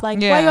always up.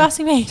 Like, why are you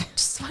asking me?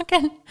 Just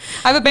fucking.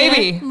 I have a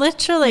baby. You know,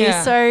 literally.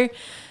 Yeah.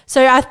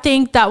 So I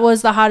think that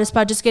was the hardest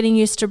part, just getting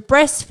used to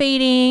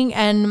breastfeeding,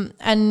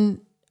 and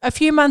a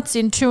few months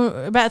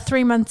about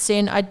 3 months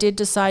in, I did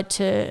decide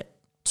to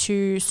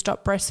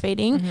stop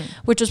breastfeeding,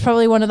 which was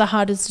probably one of the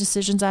hardest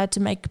decisions I had to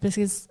make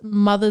because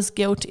mother's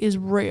guilt is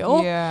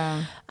real.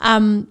 Yeah.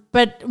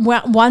 But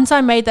once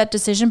I made that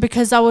decision,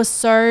 because I was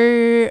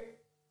so,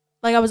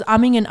 like I was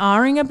umming and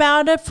ahhing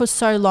about it for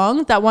so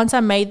long, that once I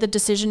made the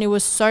decision, it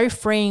was so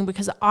freeing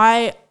because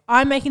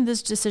I'm making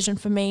this decision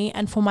for me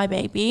and for my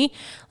baby.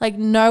 Like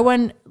no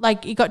one,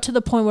 like it got to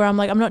the point where I'm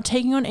like, I'm not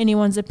taking on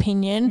anyone's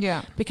opinion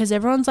because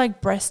everyone's like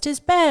breast is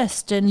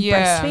best and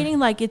breastfeeding,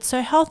 like it's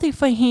so healthy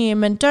for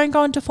him and don't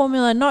go into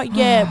formula, not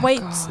yet,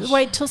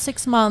 wait till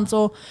 6 months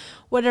or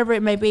whatever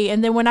it may be.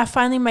 And then when I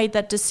finally made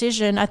that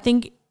decision, I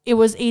think it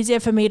was easier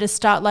for me to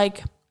start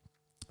like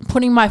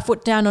putting my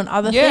foot down on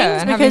other things.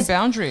 Yeah, and having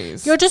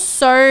boundaries. You're just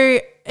so,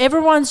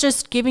 everyone's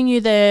just giving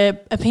you their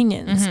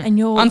opinions and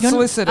you're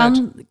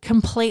unsolicited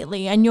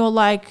completely, and you're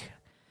like,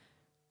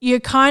 you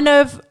kind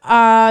of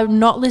are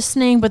not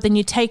listening, but then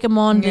you take them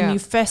on and you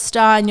fester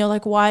and you're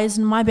like, why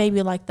isn't my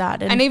baby like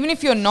that? And even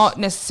if you're not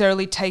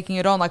necessarily taking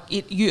it on, like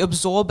you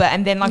absorb it,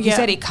 and then like you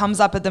said, it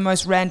comes up at the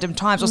most random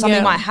times, or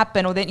something might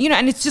happen, or then, you know,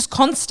 and it's just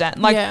constant.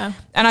 Like,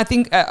 and I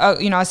think,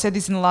 you know, I said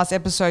this in the last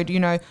episode, you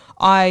know,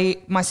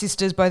 my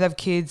sisters both have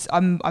kids.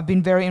 I've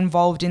been very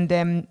involved in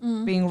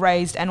them being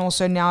raised, and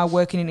also now I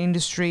work in an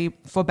industry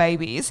for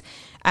babies,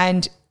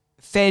 and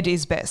fed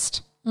is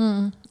best.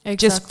 Exactly.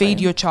 Just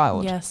feed your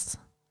child. Yes.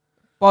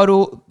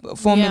 Bottle,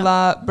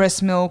 formula,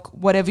 breast milk,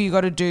 whatever you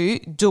got to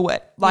do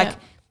it. Like,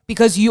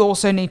 because you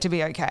also need to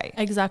be okay.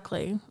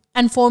 Exactly.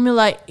 and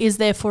formula is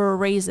there for a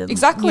reason.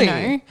 Exactly.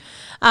 You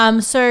know?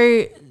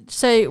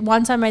 So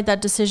once I made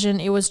that decision,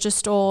 it was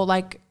just all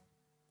like,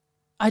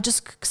 I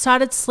just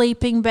started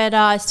sleeping better.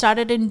 I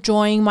started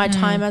enjoying my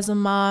time as a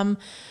mom.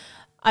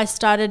 I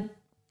started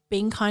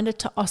being kinder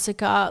to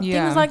Oscar,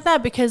 things like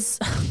that, because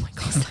oh my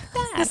God,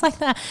 it's like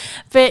that.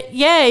 But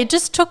yeah, it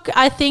just took,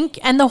 I think,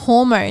 and the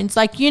hormones,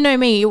 like, you know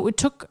me, it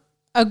took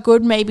a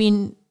good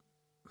maybe,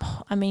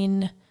 I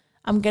mean,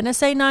 I'm going to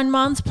say 9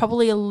 months,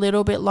 probably a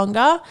little bit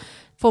longer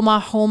for my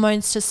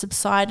hormones to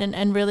subside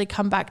and really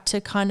come back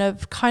to kind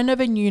of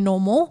a new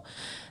normal.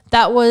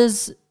 That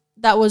was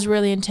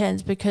really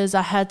intense because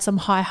I had some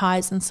high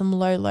highs and some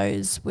low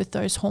lows with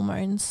those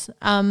hormones.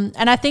 And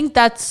I think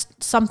that's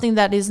something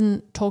that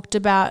isn't talked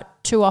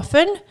about too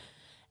often,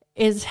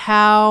 is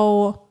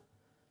how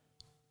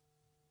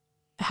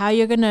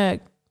you're going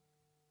to,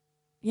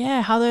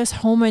 how those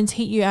hormones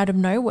hit you out of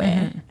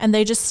nowhere and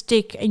they just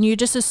stick, and you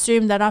just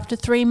assume that after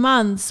 3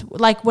 months,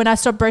 like when I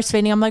stopped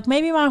breastfeeding, I'm like,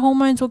 maybe my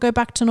hormones will go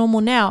back to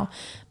normal now.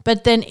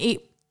 But then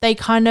they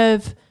kind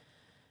of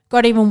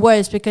got even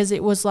worse because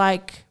it was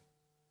like,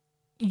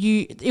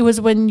 it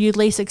was when you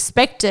least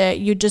expect it,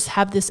 you just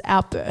have this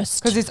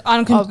outburst. Because it's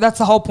that's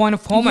the whole point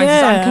of hormones.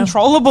 It's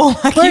uncontrollable.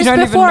 Like, whereas you don't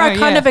before even know. I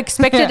kind of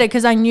expected it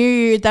because I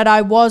knew that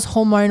I was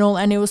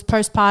hormonal and it was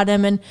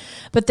postpartum,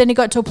 but then it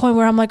got to a point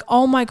where I'm like,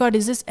 oh my God,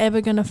 is this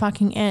ever going to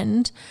fucking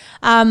end?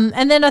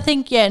 And then I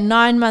think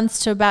 9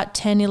 months to about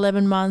 10,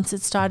 11 months, I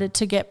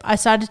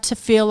started to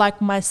feel like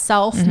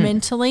myself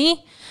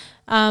mentally.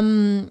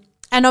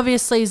 And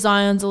obviously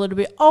Zion's a little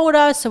bit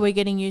older, so we're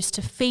getting used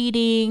to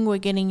feeding. We're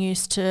getting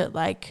used to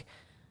like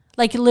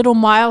little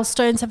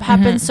milestones have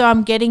happened. So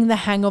I'm getting the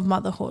hang of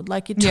motherhood.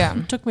 Like it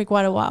took me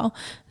quite a while.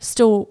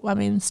 Still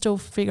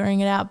figuring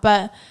it out.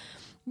 But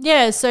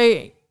yeah,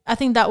 so I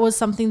think that was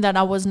something that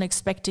I wasn't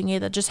expecting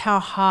either, just how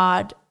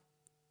hard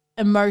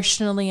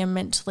emotionally and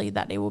mentally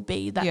that it will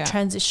be, that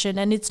transition.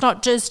 And it's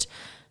not just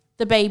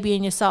the baby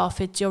and yourself,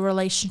 it's your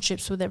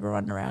relationships with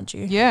everyone around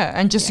you. Yeah,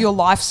 and just your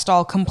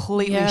lifestyle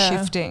completely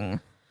shifting.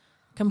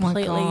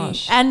 Completely. Oh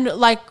and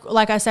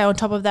like I say, on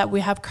top of that,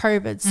 we have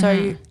COVID.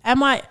 So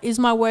am I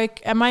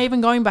even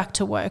going back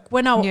to work?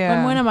 When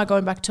am I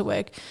going back to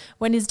work?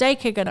 When is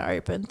daycare going to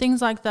open? Things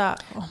like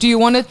that. Do you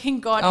want to?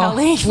 Thank God,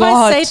 Hallie. If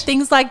I say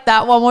things like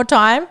that one more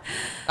time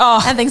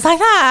and things like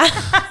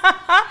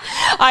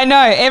that. I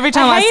know. Every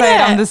time I say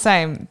it, I'm the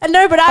same.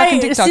 No, but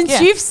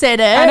since you've said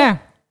it. I know.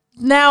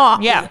 Now,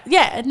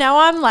 now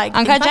I'm like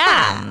Uncle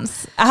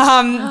Jams.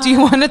 Do you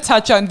want to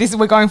touch on this?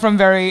 We're going from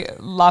very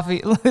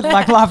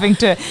laughing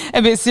to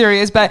a bit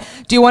serious, but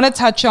do you want to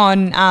touch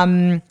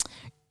on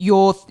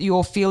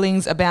your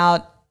feelings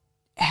about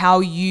how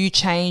you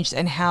changed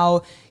and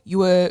how you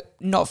were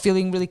not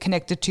feeling really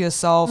connected to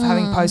yourself,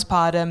 having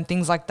postpartum,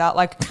 things like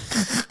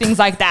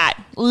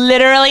that,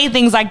 literally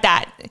things like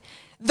that.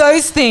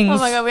 Those things. Oh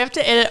my God, we have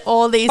to edit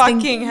all these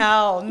things. Fucking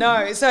hell,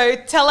 no. So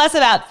tell us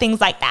about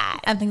things like that.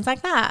 And things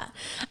like that.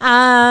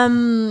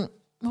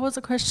 What was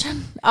the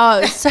question?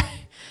 Oh, so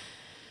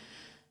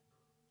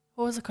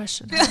what was the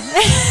question?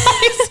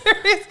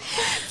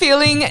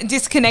 Feeling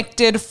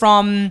disconnected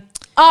from.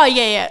 Oh,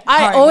 yeah.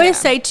 I always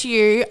say to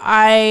you,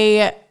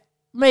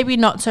 maybe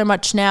not so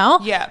much now,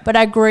 but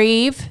I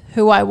grieve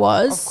who I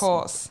was. Of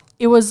course.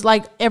 It was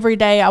like every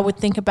day I would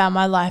think about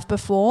my life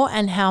before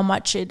and how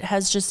much it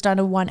has just done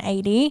a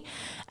 180,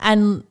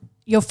 and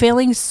you're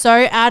feeling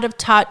so out of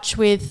touch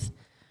with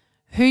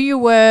who you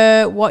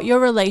were, what your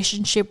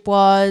relationship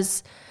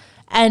was,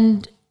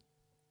 and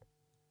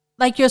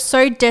like you're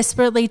so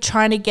desperately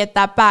trying to get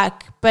that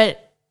back,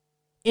 but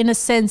in a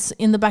sense,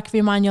 in the back of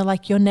your mind, you're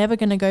like, you're never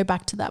going to go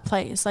back to that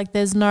place. Like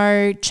there's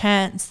no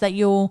chance that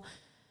you're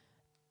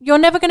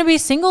never going to be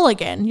single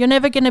again. You're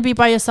never going to be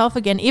by yourself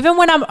again. Even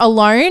when I'm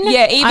alone.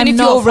 Yeah, even if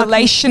you're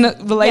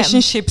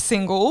relationship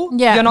single,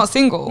 you're not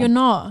single. You're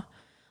not.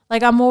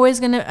 Like I'm always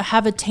going to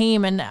have a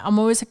team and I'm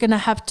always going to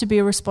have to be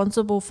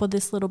responsible for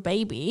this little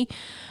baby.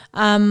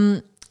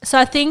 So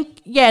I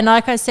think, and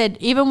like I said,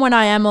 even when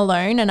I am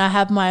alone and I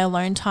have my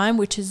alone time,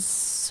 which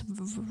is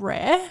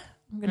rare,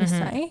 I'm going to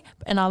say,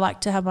 and I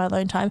like to have my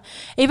alone time.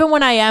 Even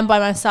when I am by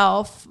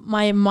myself,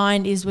 my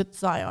mind is with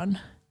Zion.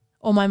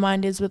 Or my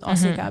mind is with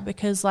Oscar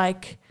because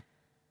like,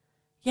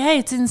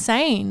 it's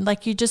insane.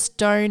 Like you just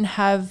don't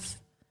have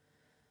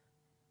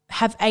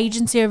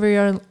agency over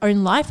your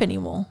own life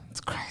anymore.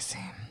 It's crazy.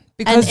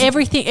 Because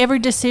every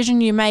decision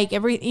you make,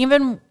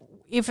 even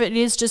if it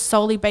is just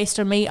solely based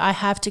on me, I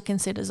have to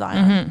consider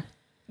Zion.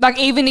 Like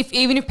even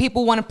if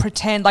people want to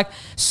pretend, like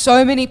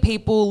so many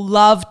people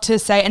love to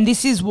say, and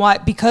this is why,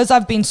 because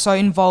I've been so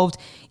involved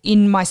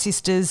in my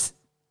sister's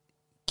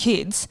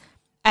kids.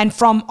 And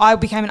I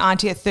became an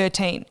auntie at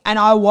 13 and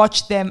I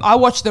watched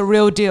the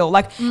real deal.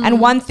 Like,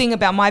 and one thing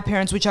about my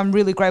parents, which I'm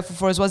really grateful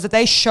for, was that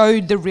they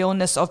showed the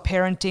realness of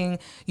parenting,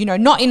 you know,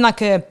 not in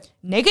like a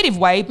negative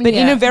way, but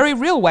in a very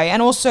real way.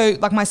 And also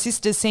like my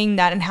sister seeing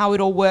that and how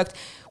it all worked.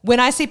 When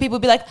I see people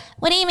be like,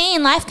 what do you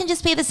mean? Life can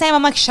just be the same.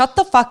 I'm like, shut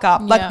the fuck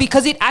up. Like,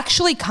 because it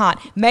actually can't.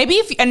 Maybe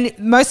and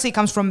mostly it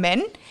comes from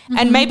men.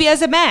 And maybe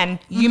as a man,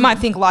 you might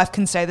think life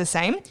can stay the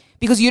same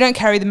because you don't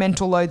carry the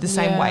mental load the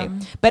same way.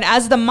 But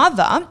as the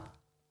mother,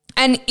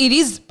 and it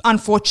is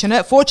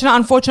unfortunate,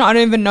 unfortunate, I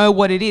don't even know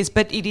what it is,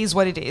 but it is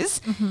what it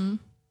is.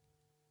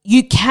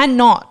 You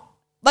cannot,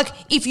 like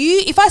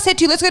if I said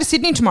to you, let's go to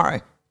Sydney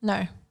tomorrow.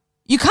 No.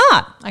 You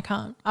can't. I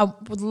can't. I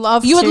would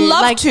love to. You would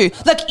love to.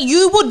 Like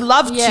you would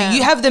love to.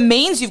 You have the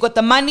means, you've got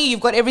the money,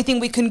 you've got everything,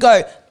 we can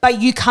go, but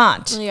you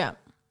can't. Yeah.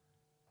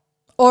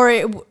 Or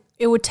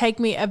it would take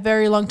me a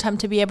very long time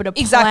to be able to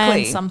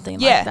plan something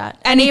like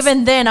that. And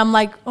even then I'm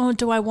like, oh,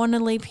 do I want to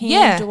leave him?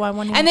 Yeah. Do I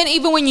want to? And then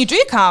even when you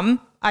do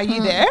come, are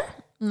you there?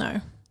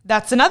 No.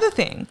 That's another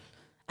thing.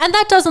 And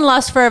that doesn't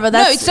last forever.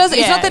 No, it doesn't.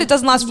 It's not that it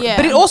doesn't last forever,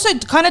 but it also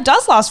kind of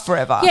does last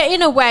forever. Yeah,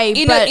 in a way.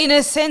 In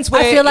a sense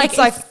where I feel like, it's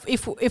like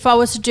if I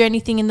was to do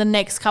anything in the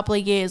next couple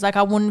of years, like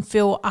I wouldn't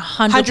feel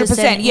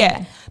 100%.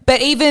 Yeah. But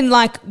even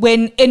like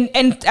when,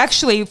 and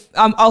actually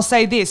I'll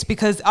say this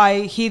because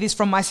I hear this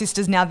from my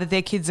sisters now that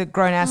their kids are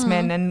grown ass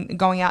men and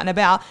going out and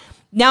about.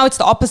 Now it's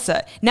the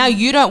opposite. Now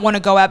you don't want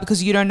to go out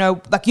because you don't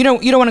know, like you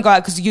don't want to go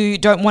out because you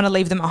don't want to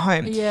leave them at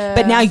home. Yeah.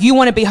 But now you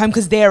want to be home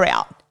because they're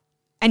out.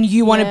 And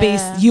you want to be,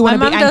 anchored at home.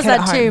 My mum does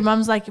that too.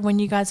 Mum's like, when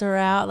you guys are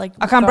out, like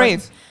I can't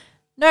breathe.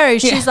 No,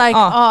 she's like,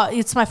 oh,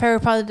 it's my favorite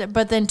part of the day.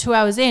 But then 2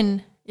 hours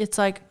in, it's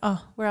like,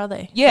 oh, where are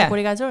they? Yeah. Like, what are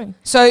you guys doing?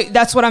 So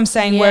that's what I'm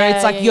saying, where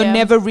it's like you're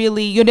never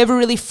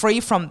really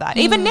free from that.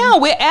 Even now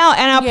we're out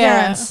and our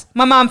parents,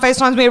 my mum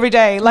FaceTimes me every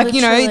day. Like,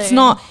 you know, it's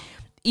not,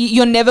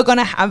 you're never going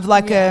to have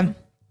like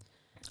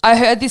I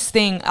heard this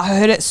thing, I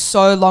heard it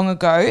so long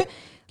ago,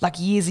 like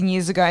years and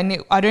years ago.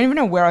 And I don't even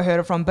know where I heard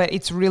it from, but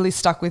it's really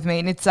stuck with me.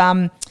 And it's,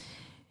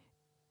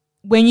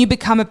 when you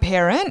become a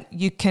parent,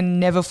 you can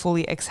never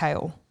fully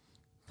exhale.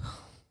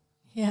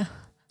 Yeah.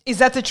 Is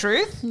that the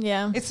truth?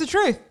 Yeah. It's the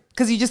truth.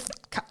 Because you just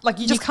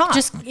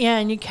can't.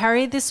 And you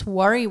carry this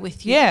worry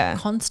with you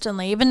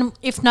constantly. Even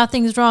if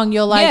nothing's wrong,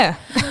 you're like,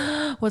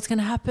 what's going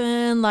to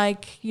happen?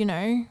 Like, you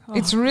know.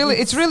 It's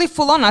really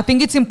full on. I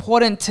think it's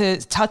important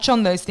to touch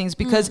on those things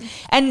because,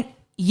 and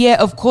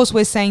yeah, of course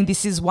we're saying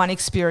this is one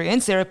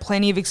experience. There are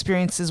plenty of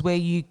experiences where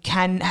you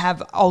can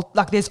have,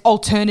 like there's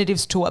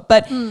alternatives to it.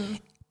 But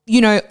you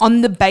know,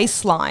 on the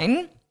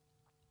baseline,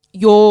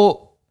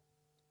 you're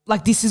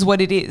like, this is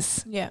what it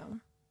is. Yeah.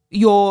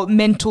 Your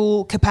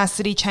mental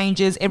capacity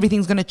changes.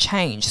 Everything's going to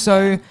change.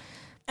 So,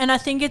 and I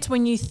think it's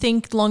when you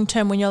think long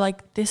term, when you're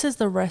like, this is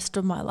the rest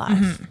of my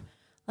life.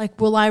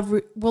 Like, will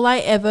I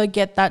ever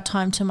get that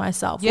time to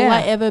myself? Yeah. Will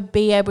I ever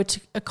be able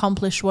to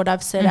accomplish what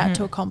I've set out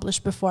to accomplish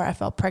before I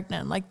felt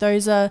pregnant? Like,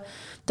 those are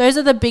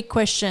the big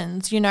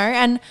questions, you know.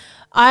 And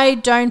I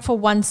don't for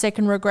 1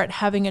 second regret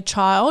having a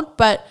child,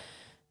 but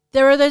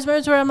there are those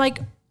moments where I'm like,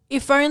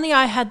 if only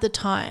I had the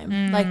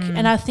time. Like,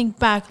 and I think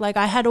back, like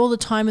I had all the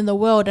time in the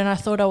world and I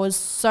thought I was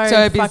so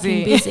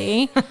fucking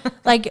busy.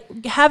 Like,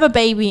 have a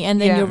baby and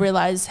then you'll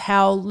realize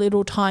how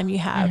little time you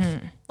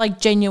have.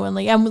 Like,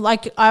 genuinely. And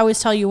like I always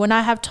tell you, when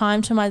I have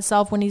time to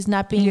myself, when he's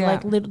napping,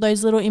 like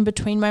those little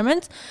in-between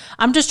moments,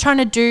 I'm just trying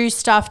to do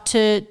stuff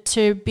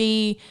to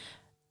be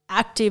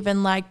active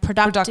and like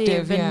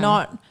productive and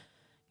not,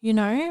 you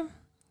know,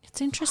 it's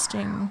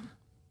interesting.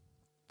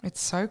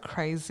 It's so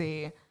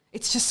crazy.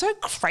 It's just so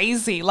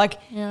crazy. Like,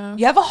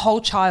 you have a whole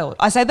child.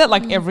 I say that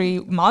like every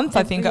month,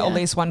 I think, at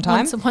least one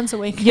time. Once a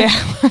week. Yeah,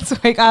 once a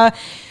week.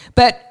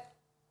 But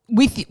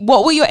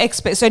what were your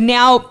so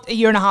now a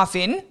year and a half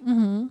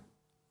in,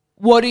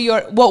 what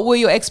were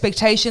your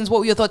expectations? What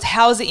were your thoughts?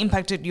 How has it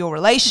impacted your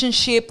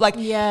relationship? Like,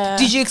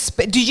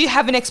 did you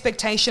have an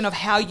expectation of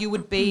how you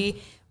would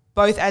be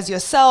both as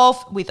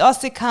yourself, with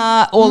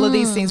Oscar, all of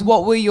these things?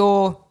 What were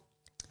your...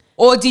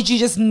 Or did you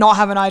just not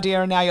have an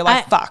idea and now you're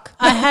like, fuck?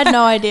 I had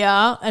no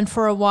idea. And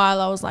for a while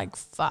I was like,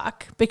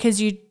 fuck,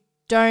 because you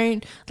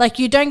don't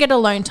get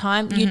alone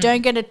time. You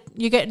don't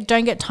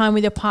get time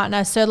with your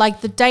partner. So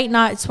like the date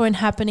nights weren't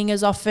happening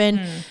as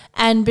often.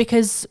 And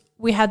because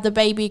we had the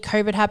baby,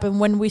 COVID happened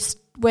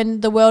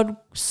when the world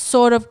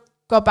sort of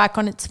got back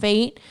on its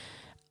feet.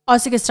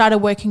 Oscar started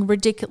working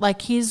ridiculous.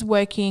 Like, he's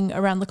working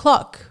around the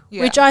clock,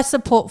 which I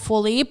support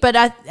fully. But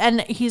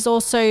and he's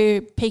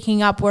also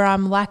picking up where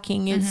I'm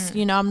lacking. Is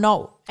you know, I'm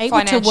not able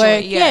to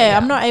work.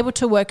 I'm not able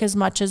to work as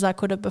much as I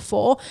could have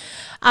before.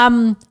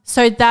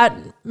 So that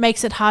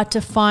makes it hard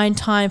to find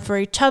time for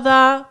each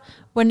other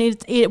when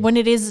it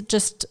is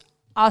just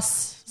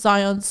us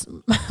Zions.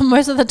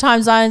 Most of the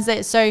time Zion's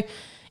there. So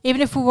even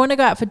if we want to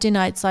go out for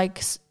dinner, it's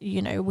like,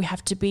 you know, we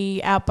have to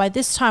be out by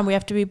this time. We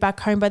have to be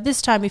back home by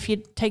this time. If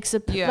it takes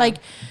like,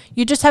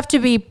 you just have to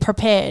be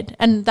prepared.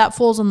 And that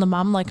falls on the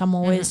mum. Like, I'm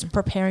always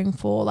preparing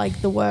for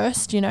like the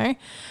worst, you know.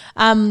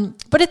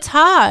 But it's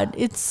hard.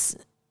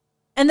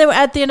 And then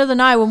at the end of the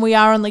night when we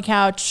are on the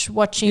couch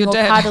watching or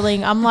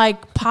cuddling, I'm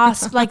like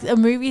past, like a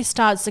movie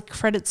starts, the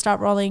credits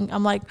start rolling.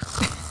 I'm like,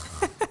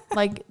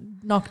 like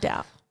knocked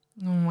out.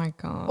 Oh my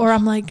God. Or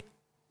I'm like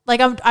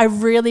I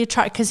really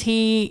try, because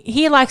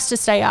he likes to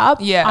stay up.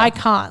 Yeah. I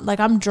can't. Like,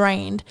 I'm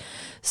drained.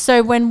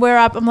 So when we're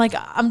up, I'm like,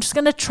 I'm just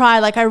going to try.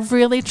 Like, I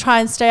really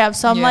try and stay up.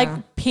 So I'm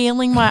like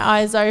peeling my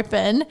eyes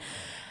open.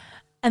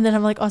 And then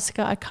I'm like,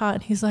 Oscar, I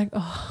can't. He's like,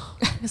 oh,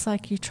 he's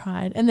like, you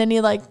tried. And then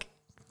he like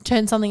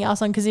turn something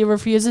else on because he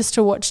refuses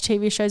to watch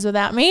TV shows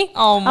without me.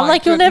 Oh my! I'm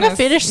like, goodness. You'll never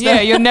finish them.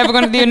 Yeah, you're never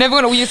gonna.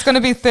 It's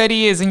gonna be 30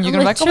 years, and you're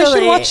gonna be like, oh, we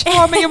should watch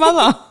How I Met Your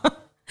Mother.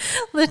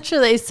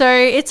 Literally. So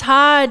it's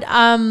hard.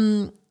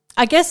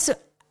 I guess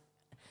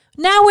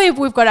now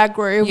we've got our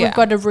groove. Yeah. We've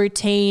got a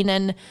routine,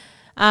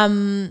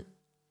 and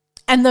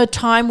the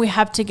time we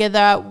have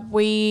together,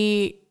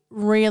 we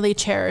really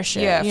cherish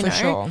it. Yeah, you for know?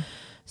 sure.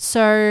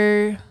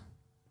 So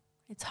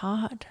it's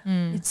hard.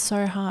 It's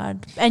so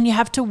hard. And you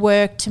have to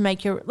work to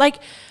make your, like,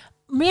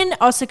 me and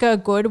Osaka are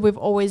good. We've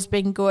always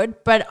been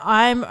good, but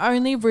I'm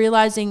only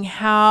realizing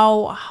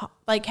how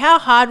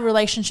hard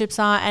relationships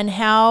are, and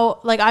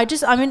how, like,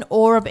 I'm in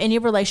awe of any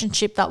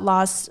relationship that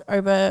lasts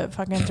over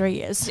fucking 3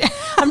 years. Yeah.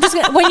 I'm just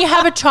gonna, when you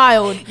have a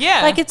child,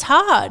 yeah, like, it's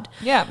hard.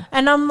 Yeah.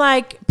 And I'm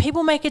like,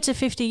 people make it to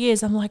 50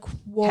 years. I'm like,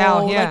 whoa.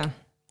 How? Yeah. Like,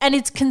 and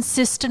it's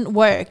consistent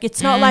work.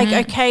 It's not like,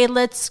 okay,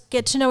 let's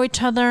get to know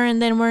each other and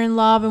then we're in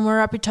love and we're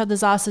up each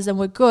other's asses and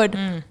we're good.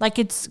 Like,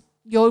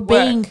 you're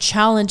being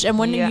challenged. And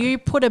when you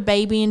put a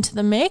baby into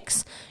the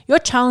mix, you're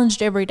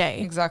challenged every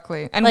day.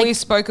 Exactly. And like, we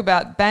spoke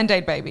about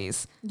Band-Aid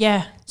babies.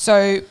 Yeah.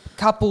 So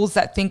couples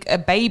that think a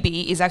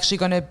baby is actually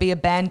going to be a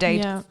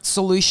Band-Aid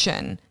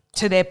solution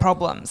to their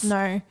problems.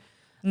 No.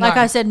 Like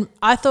I said,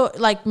 I thought,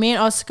 like, me and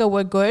Oscar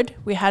were good.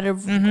 We had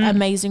an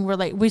amazing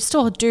we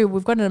still do.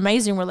 We've got an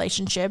amazing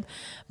relationship.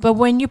 But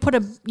when you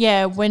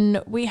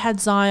when we had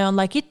Zion,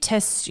 like, it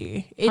tests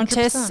you. It 100%.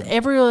 tests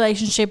every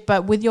relationship,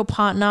 but with your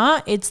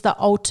partner, it's the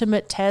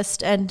ultimate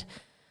test, and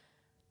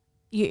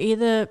you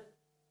either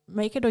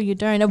make it or you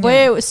don't. And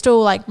we're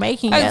still, like,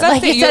 making it.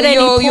 Like, it's at any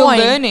point. You're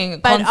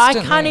learning but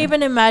constantly. I can't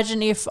even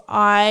imagine if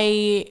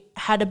I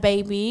had a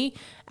baby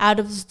out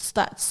of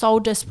that sole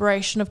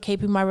desperation of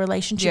keeping my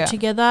relationship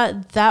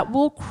together, that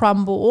will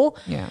crumble.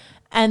 Yeah.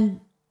 And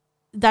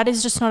that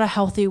is just not a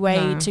healthy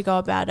way to go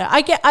about it.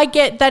 I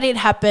get that it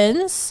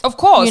happens. Of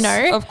course. You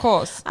know. Of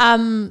course.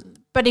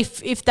 But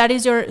if that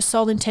is your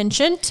sole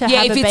intention to have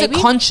a baby. Yeah, if it's a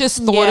conscious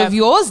thought of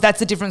yours,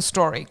 that's a different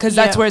story, because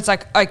that's where it's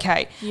like,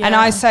 okay. Yeah. And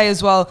I say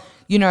as well,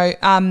 you know,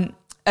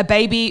 a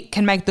baby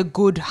can make the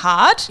good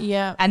hard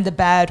and the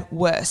bad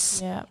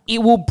worse. Yeah. It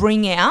will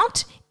bring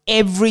out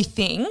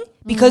everything,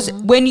 because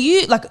when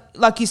you,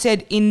 like you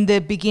said in the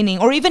beginning,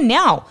 or even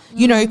now,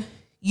 you know,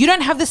 you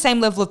don't have the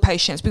same level of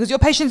patience, because your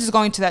patience is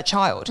going to that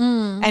child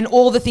and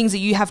all the things that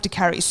you have to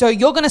carry. So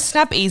you're going to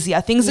snap easier.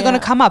 Things are going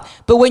to come up.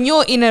 But when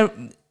you're in a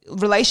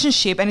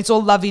relationship and it's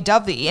all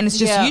lovey-dovey and it's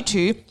just you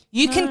two,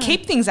 you can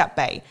keep things at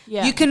bay.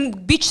 Yeah. You can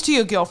bitch to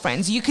your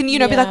girlfriends. You can, you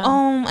know, be like,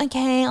 oh,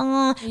 okay.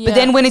 But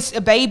then when it's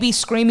a baby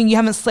screaming, you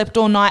haven't slept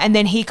all night, and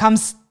then he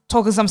comes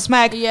talking some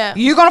smack,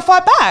 you're going to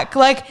fight back.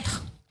 Like,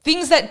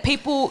 things that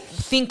people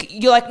think,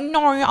 you're like,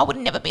 no, I would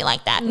never be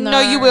like that. No,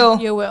 you will.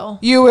 You will.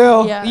 You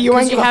will. Yeah, you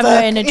have no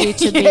energy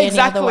to be any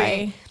other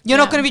way. You're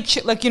not going to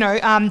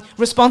be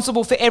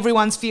responsible for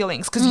everyone's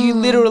feelings, because you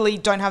literally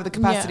don't have the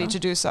capacity to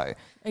do so.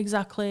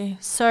 Exactly.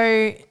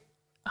 So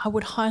I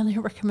would highly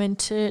recommend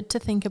to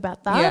think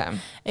about that. Yeah.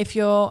 If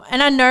you're,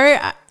 and I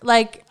know,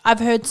 like, I've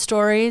heard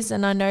stories,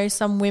 and I know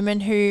some women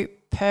who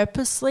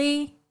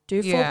purposely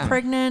do fall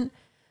pregnant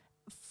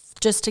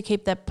just to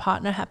keep their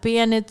partner happy.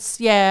 And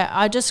it's,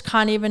 I just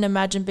can't even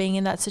imagine being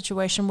in that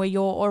situation where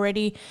you're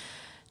already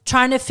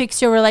trying to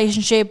fix your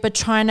relationship, but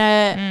trying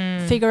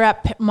to figure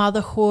out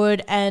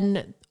motherhood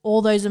and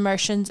all those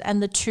emotions,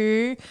 and the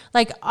two,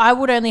 like, I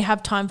would only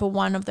have time for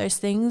one of those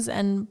things,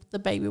 and the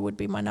baby would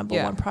be my number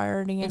one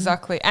priority.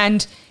 Exactly.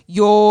 And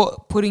you're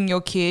putting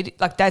your kid,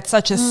 like, that's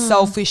such a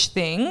selfish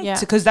thing,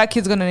 because that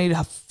kid's going to need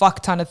a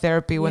fuck ton of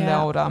therapy when they're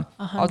older.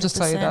 100%. I'll just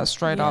tell you that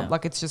straight up.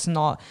 Like, it's just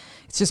not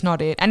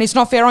it. And it's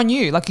not fair on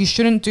you. Like, you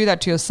shouldn't do that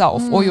to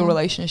yourself or your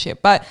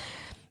relationship. But,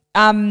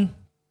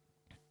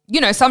 you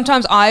know,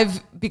 sometimes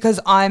because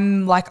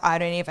I'm like, I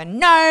don't even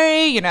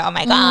know, you know, oh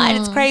my God,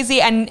 it's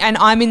crazy. And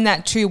I'm in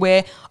that too,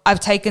 where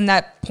I've taken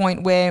that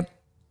point where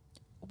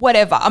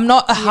whatever, I'm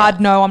not a hard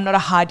no, I'm not a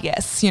hard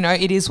yes, you know,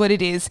 it is what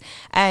it is.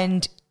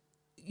 And,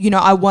 you know,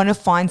 I want to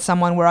find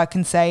someone where I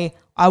can say,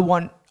 I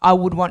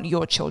would want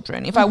your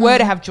children. If I were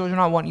to have children,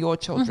 I want your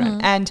children.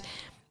 And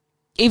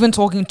even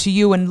talking to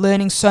you and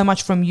learning so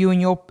much from you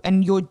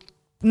and your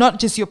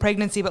not just your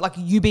pregnancy, but like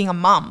you being a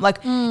mum, like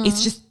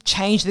it's just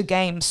changed the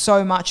game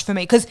so much for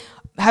me. Because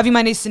having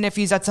my nieces and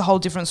nephews, that's a whole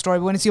different story.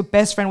 But when it's your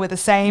best friend, we're the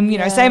same, you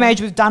know, same age,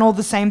 we've done all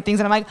the same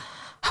things, and I'm like,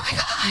 oh my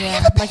God.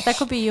 Yeah, like that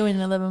could be you in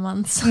 11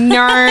 months. No,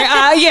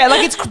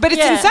 like it's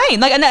insane.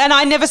 Like, and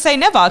I never say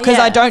never, because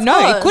I don't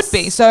know. It could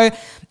be. So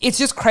it's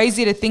just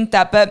crazy to think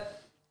that.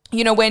 But,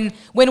 you know, when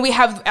we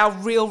have our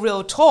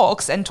real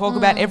talks and talk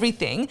about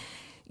everything,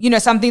 you know,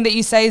 something that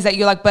you say is that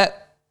you're like,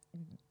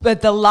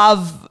 but the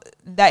love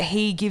that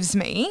he gives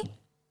me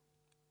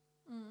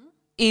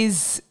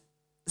is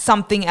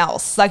something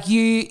else. Like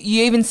you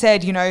even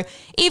said, you know,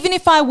 even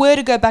if I were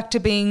to go back to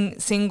being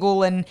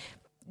single and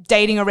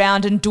dating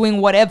around and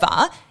doing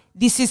whatever,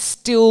 this is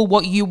still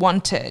what you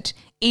wanted.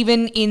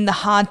 Even in the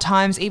hard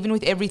times, even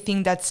with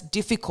everything that's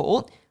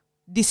difficult,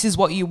 this is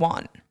what you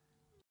want.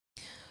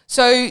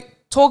 So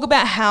talk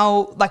about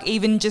how, like,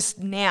 even just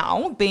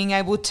now being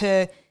able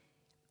to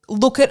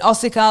look at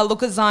Osika,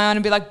 look at Zion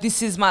and be like,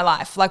 this is my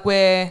life. Like,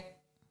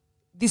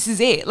 this is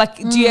it. Like,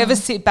 do you ever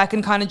sit back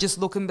and kind of just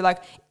look and be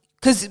like,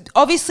 because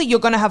obviously you're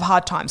going to have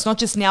hard times, not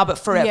just now, but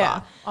forever.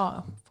 Yeah.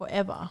 Oh,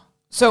 forever.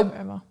 So,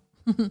 forever.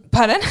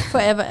 Pardon?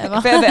 Forever,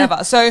 ever. Forever,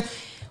 ever. So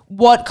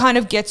what kind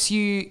of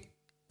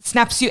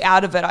snaps you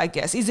out of it, I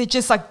guess? Is it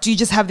just like, do you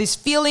just have this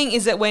feeling?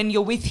 Is it when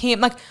you're with him?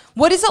 Like,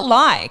 what is it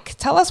like?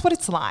 Tell us what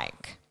it's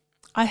like.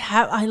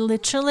 I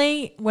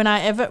literally,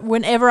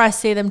 whenever I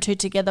see them two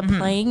together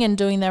playing and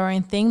doing their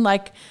own thing,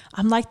 like,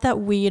 I'm like that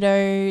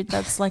weirdo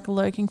that's like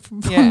lurking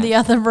from the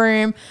other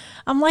room.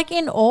 I'm like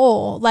in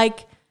awe.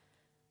 Like,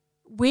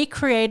 we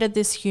created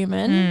this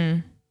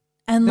human.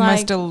 And the like,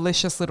 most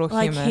delicious little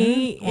like human.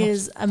 He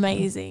is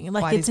amazing.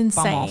 Like, it's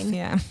insane.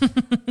 Yeah.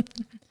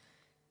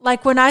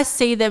 Like, when I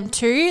see them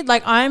too,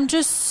 like, I'm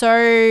just so,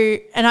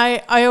 and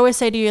I always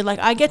say to you, like,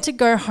 I get to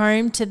go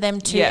home to them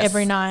too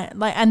every night.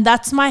 Like, and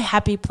that's my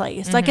happy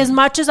place. Like, as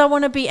much as I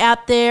want to be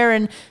out there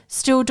and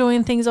still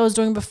doing things I was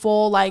doing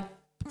before, like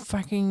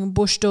fucking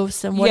bush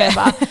doofs and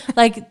whatever,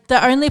 like,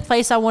 the only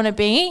place I want to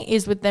be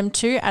is with them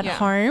two at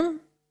home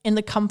in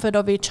the comfort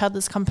of each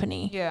other's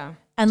company. Yeah.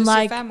 And just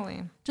like, your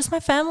family. Just my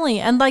family.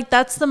 And like,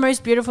 that's the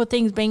most beautiful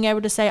thing, is being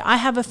able to say, I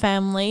have a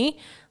family.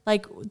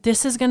 Like,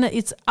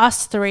 it's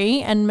us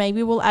three, and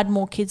maybe we'll add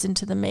more kids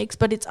into the mix,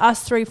 but it's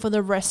us three for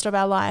the rest of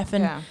our life.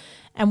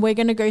 And we're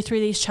going to go through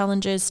these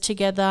challenges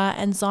together,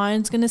 and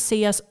Zion's going to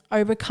see us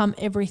overcome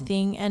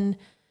everything. And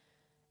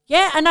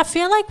and I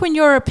feel like when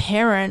you're a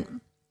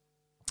parent,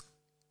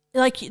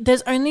 like,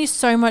 there's only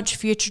so much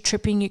future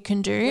tripping you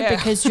can do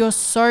because you're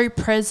so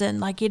present.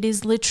 Like, it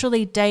is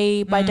literally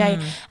day by day.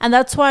 And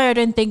that's why I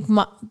don't think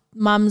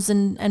mums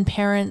and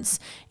parents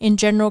in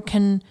general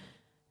can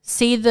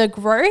see the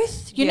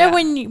growth. You know,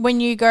 when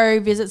you go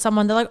visit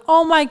someone, they're like,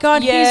 oh my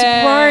God, he's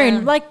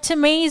grown. Like, to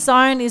me,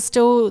 Zion is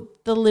still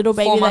the little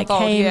baby that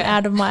came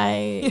out of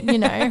my,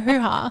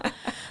 hoo-ha.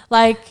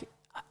 Like,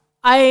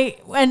 I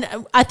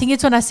think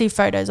it's when I see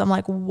photos, I'm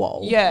like,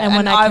 whoa. Yeah, and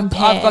when I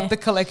compare, I've got the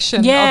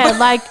collection. Yeah,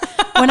 like,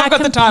 when I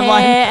got compare the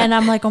timeline. and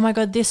I'm like, oh my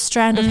God, this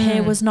strand of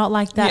hair was not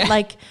like that.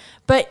 Like,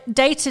 but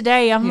day to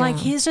day, I'm like,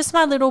 he's just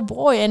my little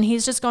boy, and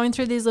he's just going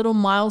through these little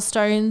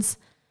milestones,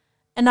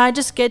 and I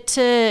just get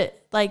to,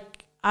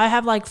 like, I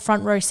have like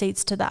front row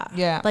seats to that.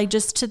 Yeah. Like,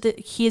 just to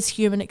his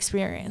human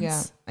experience.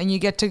 Yeah. And you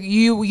get to,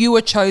 you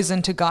were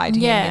chosen to guide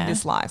him in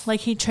this life.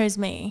 Like, he chose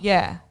me.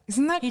 Yeah.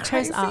 Isn't that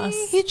crazy? Chose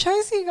us. He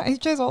chose you. He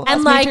chose all of us.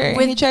 And like,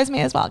 he chose me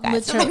as well,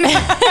 guys.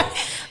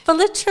 But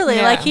literally,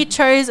 like, he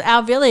chose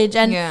our village.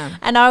 And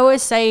and I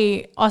always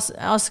say,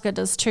 Oscar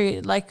does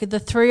too, like, the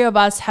three of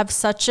us have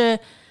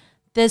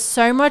there's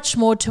so much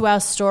more to our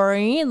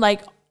story.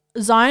 Like,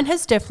 Zion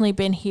has definitely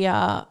been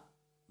here.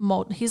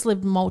 He's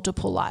lived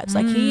multiple lives.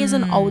 Like, he is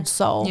an old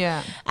soul.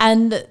 Yeah.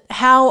 And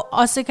how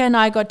Osaka and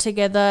I got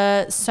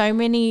together, so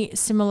many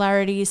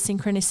similarities,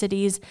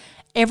 synchronicities,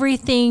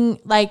 everything.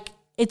 Like,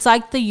 it's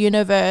like the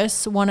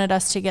universe wanted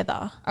us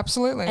together.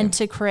 Absolutely. And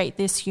to create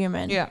this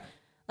human. Yeah.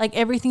 Like,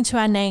 everything, to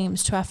our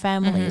names, to our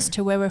families,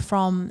 to where we're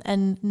from,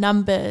 and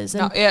numbers.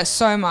 And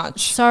so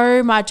much.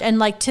 So much. And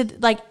like, to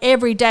like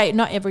every day,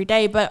 not every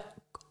day, but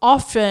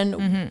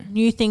often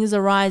new things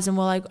arise, and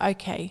we're like,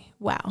 okay,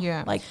 wow.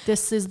 Yeah. Like,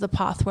 this is the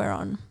path we're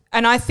on.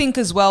 And I think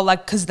as well,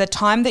 like, because the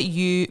time that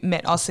you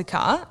met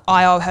Osaka,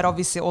 I had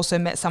obviously also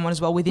met someone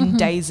as well within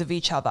days of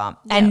each other.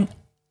 Yeah. And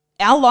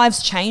our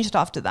lives changed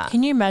after that.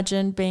 Can you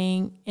imagine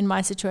being in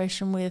my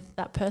situation with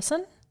that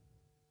person?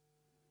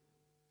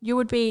 You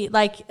would be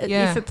like,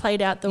 if it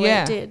played out the way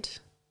it did.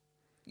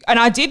 And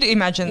I did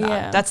imagine that.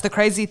 Yeah. That's the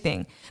crazy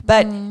thing.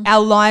 But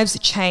our lives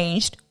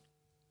changed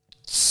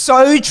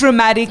so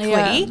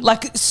dramatically,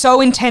 like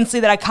so intensely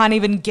that I can't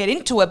even get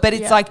into it. But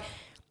it's like,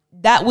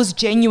 that was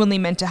genuinely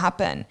meant to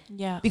happen.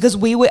 Yeah. Because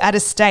we were at a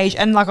stage,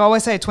 and like I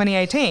always say,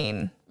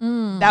 2018,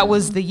 that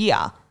was the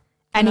year.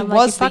 And it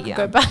was the year.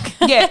 Go back.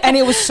 Yeah. And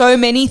it was so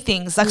many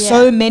things, like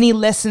so many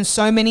lessons,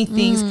 so many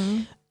things.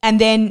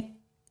 And then,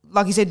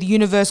 like you said, the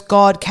universe,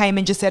 God came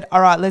and just said,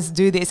 all right, let's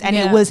do this. And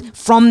it was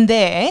from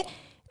there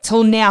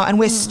till now, and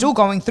we're still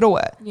going through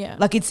it. Yeah.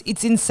 Like,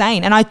 it's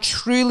insane. And I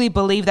truly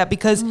believe that,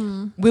 because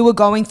we were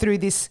going through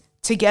this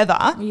together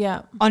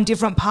on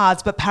different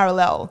paths but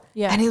parallel.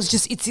 Yeah. And it was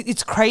just,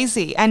 it's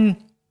crazy. And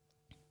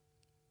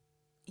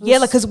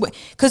like,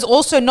 because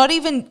also not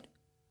even,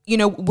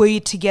 were you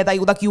together,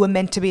 like, you were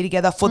meant to be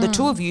together for the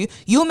two of you.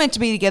 You were meant to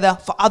be together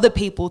for other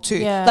people too.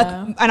 Yeah. Like,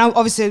 and I'm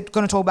obviously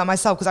going to talk about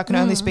myself because I can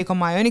only speak on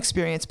my own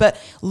experience, but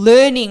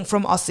learning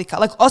from Osika,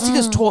 like,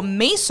 Osika's taught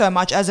me so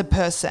much as a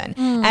person,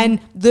 and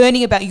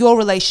learning about your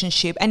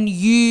relationship and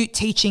you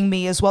teaching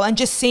me as well, and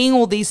just seeing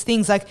all these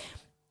things. Like,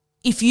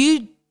 if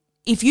you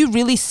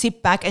really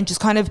sit back and just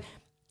kind of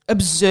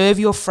observe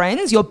your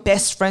friends, your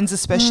best friends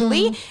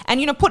especially,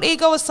 and, put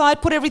ego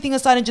aside, put everything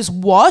aside, and just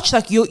watch,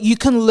 like, you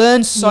can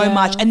learn so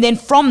much. And then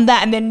from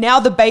that, and then now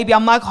the baby,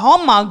 I'm like,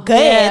 oh my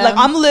God, like,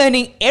 I'm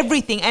learning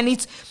everything. And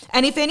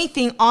if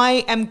anything,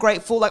 I am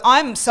grateful, like,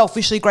 I'm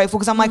selfishly grateful,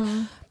 because I'm like,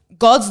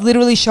 God's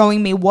literally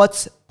showing me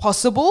what's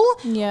possible,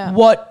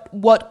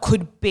 what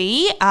could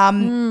be,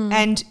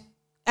 and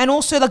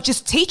also like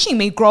just teaching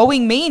me,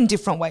 growing me in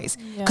different ways.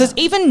 Because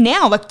even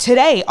now, like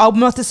today, I'm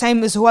not the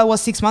same as who I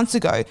was 6 months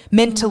ago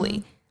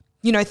mentally.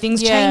 You know,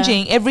 things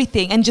changing,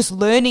 everything, and just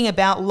learning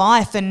about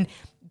life and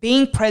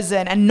being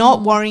present and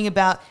not worrying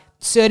about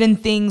certain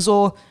things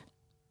or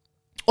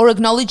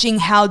acknowledging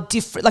how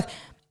different. Like,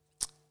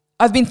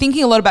 I've been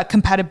thinking a lot about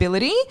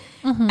compatibility,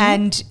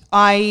 and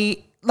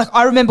I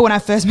remember when I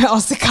first met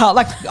Oscar,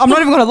 like, I'm not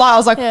even going to lie, I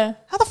was like,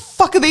 how the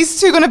fuck are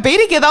these two going to be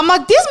together? I'm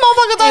like, this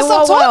motherfucker don't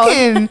stop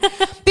talking.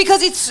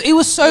 Because it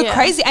was so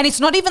crazy. And it's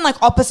not even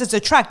like opposites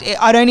attract.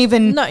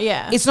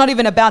 It's not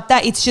even about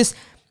that. It's just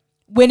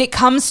when it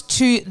comes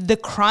to the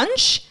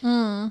crunch,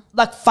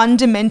 like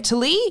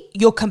fundamentally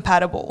you're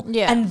compatible.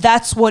 Yeah. And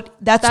that's what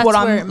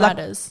where it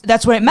matters.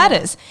 That's where it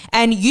matters.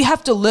 And you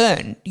have to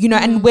learn, you know,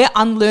 and we're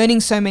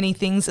unlearning so many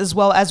things as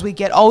well as we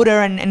get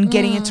older and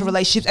getting into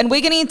relationships. And we're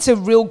getting into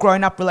real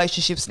grown-up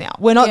relationships now.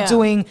 We're not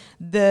doing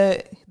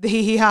the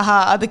hee ha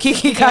ha, the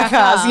kiki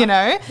kakas, you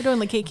know. We're doing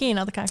the kiki,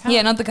 not the kaka.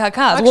 Yeah, not the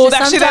kakas. Well,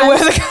 actually they were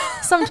the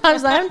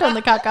sometimes I am doing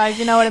the kaka, if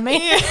you know what I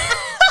mean. Yeah.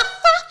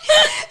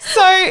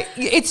 So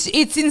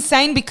it's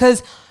insane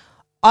because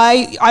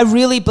I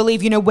really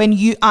believe, you know, when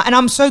you and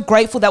I'm so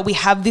grateful that we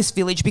have this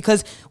village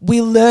because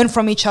we learn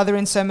from each other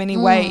in so many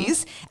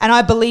ways. And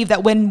I believe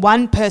that when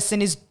one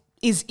person is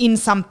in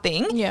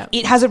something,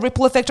 it has a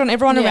ripple effect on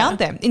everyone around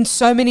them in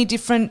so many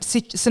different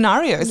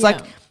scenarios.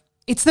 Like,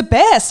 it's the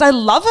best. I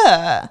love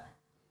her.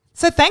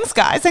 So thanks,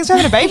 guys. Thanks for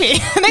having a baby.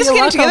 Thanks for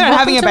getting together and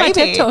having a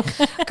baby.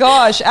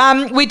 Gosh.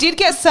 We did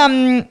get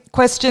some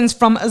questions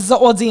from the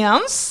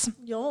audience.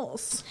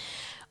 Yes.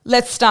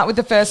 Let's start with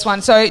the first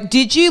one. So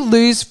did you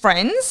lose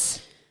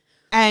friends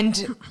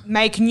and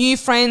make new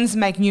friends,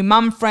 make new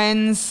mum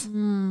friends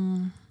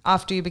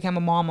after you became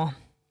a mama?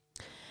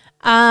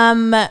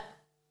 I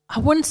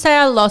wouldn't say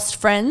I lost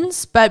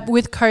friends, but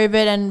with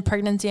COVID and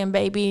pregnancy and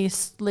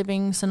babies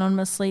living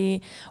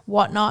synonymously,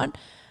 whatnot,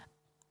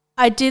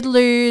 I did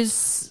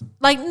lose,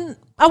 like,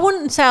 I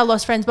wouldn't say I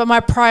lost friends, but my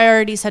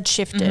priorities had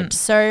shifted.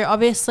 So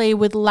obviously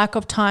with lack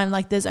of time,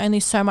 like there's only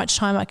so much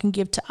time I can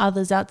give to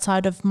others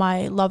outside of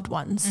my loved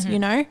ones, you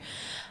know,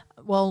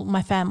 well,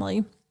 my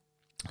family.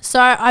 So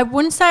I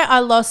wouldn't say I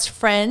lost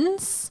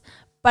friends,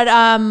 but,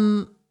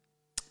 and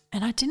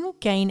I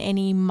didn't gain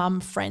any mum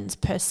friends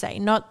per se,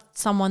 not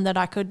someone that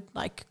I could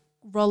like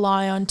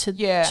rely on to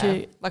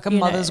like a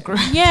mother's group.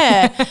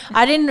 Yeah.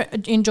 I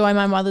didn't enjoy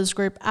my mother's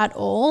group at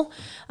all.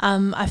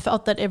 I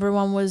felt that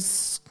everyone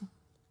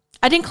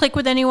I didn't click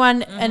with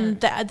anyone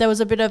and there was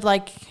a bit of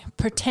like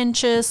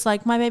pretentious,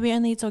 like my baby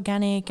only eats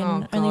organic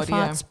and only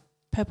farts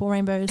purple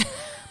rainbows,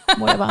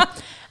 whatever.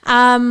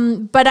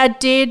 But I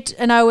did,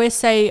 and I always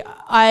say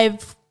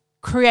I've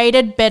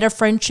created better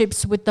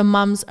friendships with the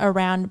mums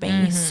around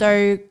me.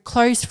 So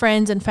close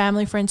friends and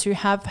family friends who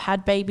have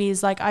had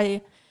babies, like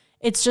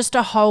it's just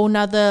a whole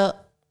nother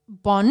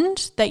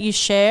bond that you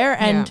share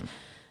and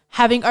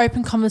having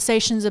open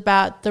conversations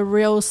about the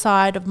real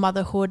side of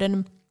motherhood.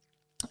 And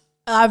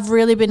I've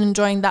really been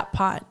enjoying that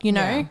part, you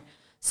know. Yeah.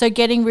 So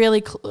getting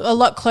really a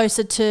lot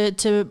closer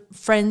to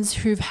friends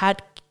who've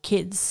had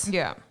kids.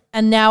 Yeah.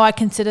 And now I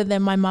consider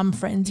them my mum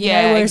friends, you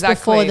know, whereas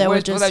before they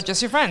were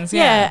just your friends.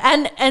 Yeah.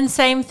 And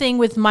same thing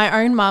with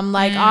my own mum.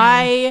 Like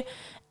I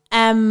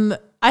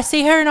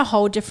see her in a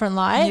whole different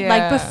light. Yeah.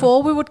 Like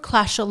before we would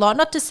clash a lot,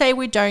 not to say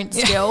we don't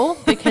still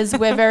because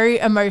we're very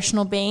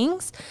emotional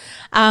beings.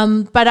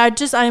 But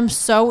I am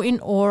so in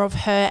awe of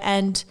her,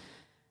 and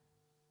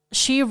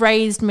she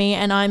raised me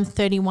and I'm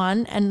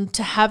 31, and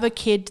to have a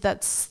kid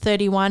that's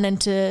 31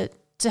 and to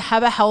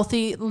have a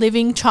healthy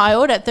living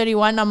child at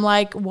 31, I'm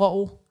like,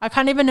 whoa, I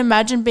can't even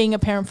imagine being a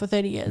parent for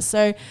 30 years.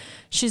 So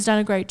she's done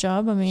a great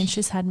job. I mean,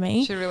 she's had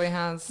me. She really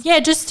has. Yeah,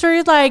 just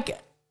through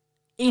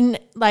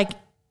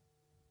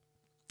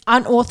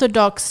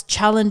unorthodox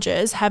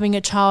challenges, having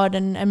a child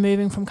and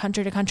moving from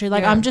country to country.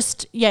 Like I'm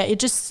just, it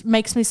just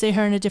makes me see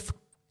her in a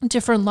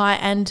different light,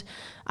 and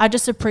I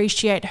just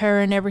appreciate her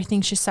and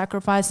everything she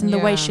sacrificed and the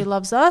way she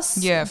loves us.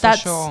 Yeah, for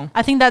sure.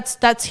 I think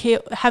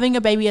having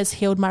a baby has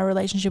healed my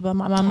relationship with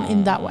my mum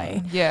in that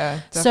way. Yeah,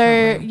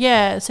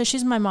 definitely. So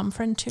she's my mum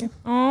friend too.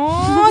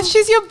 Oh,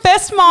 she's your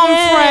best mum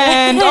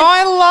friend. Oh,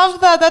 I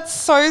love that. That's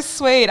so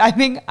sweet.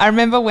 I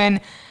remember when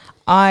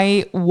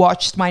I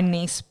watched my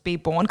niece be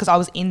born because I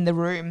was in the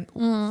room,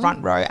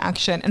 front row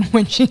action, and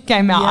when she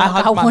came out, I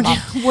hugged my mum.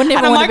 Wouldn't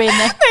even want to be in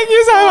there. Thank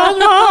you so much,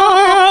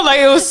 Mom. Like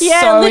it was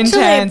so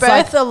intense.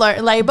 Labour alone.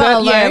 Yeah, labour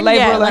alone. Like,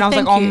 I was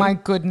like, oh my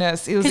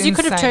goodness, it was insane.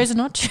 Because you could have chosen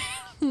not to.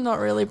 Not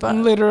really, but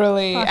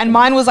literally. Okay. And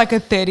mine was like a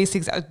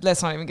 36.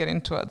 Let's not even get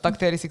into it. Like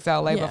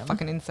 36-hour labour,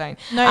 fucking insane.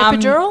 No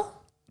epidural.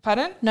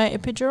 Pardon? No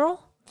epidural.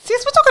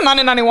 Sis, we're talking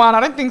 1991. I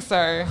don't think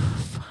so.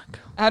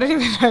 I don't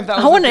even know if that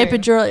was I want an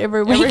epidural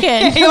every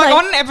weekend. You're like, I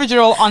want an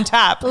epidural on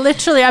tap.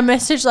 Literally, I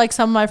message like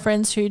some of my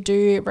friends who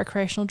do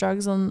recreational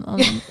drugs on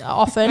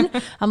often.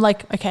 I'm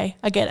like, okay,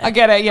 I get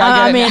it. Yeah,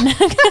 I'm in.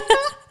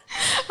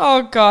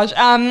 Oh gosh.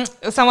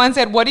 Someone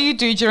said, "What do you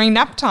do during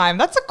nap time?"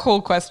 That's a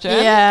cool question.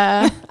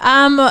 Yeah.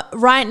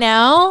 Right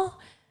now,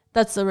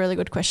 that's a really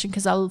good question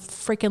because I'll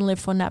freaking live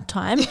for nap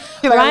time.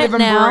 I live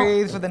and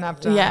breathe for the nap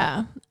time.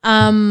 Yeah.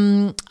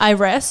 I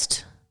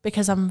rest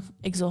because I'm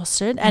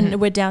exhausted, and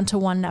we're down to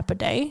one nap a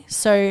day.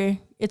 So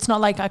it's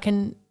not like I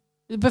can.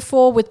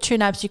 Before with 2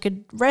 naps, you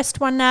could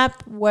rest one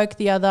nap, work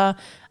the other.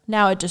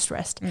 Now I just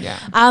rest. Yeah.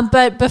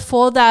 But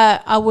before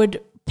that, I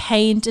would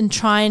paint and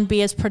try and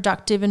be as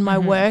productive in my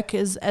work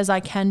as I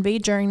can be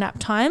during nap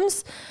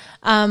times.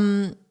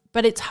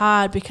 But it's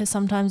hard because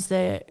sometimes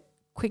they're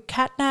quick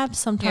cat naps,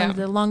 sometimes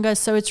they're longer.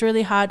 So it's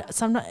really hard.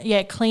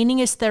 Sometimes, cleaning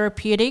is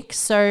therapeutic.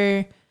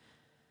 So,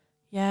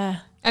 yeah.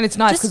 And it's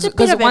nice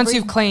because once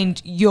you've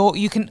cleaned,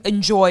 you can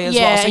enjoy as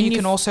well. So you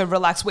can also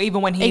relax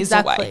even when he is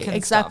awake.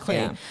 Exactly.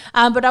 Stuff,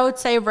 yeah. But I would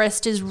say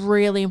rest is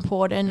really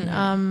important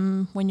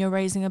when you're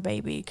raising a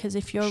baby, because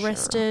if you're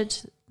rested,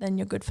 then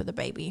you're good for the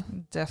baby.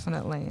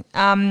 Definitely.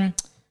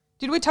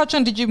 Did we touch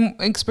on, did you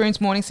experience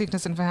morning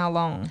sickness and for how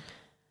long?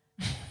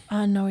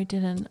 No, we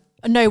didn't.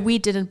 No, we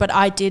didn't, but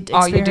I did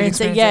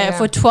experience it. Yeah,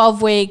 for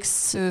 12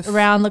 weeks,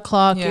 around the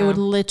clock. It would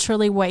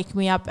literally wake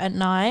me up at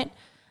night.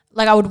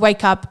 Like I would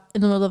wake up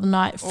in the middle of the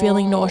night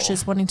feeling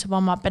nauseous, wanting to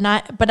vom up.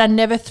 But I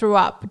never threw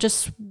up,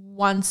 just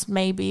once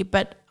maybe.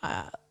 But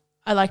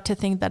I like to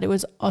think that it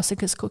was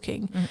Osaka's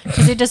cooking,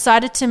 because he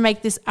decided to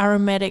make this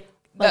aromatic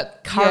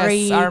curry.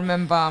 Yes, I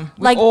remember.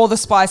 With all the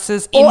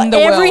spices in the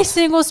world. Every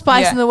single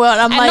spice in the world.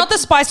 And not the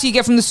spice you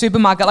get from the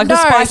supermarket, like the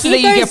spices that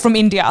you get from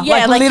India.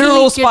 Yeah, like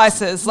literal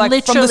spices,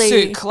 like from the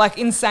souk, like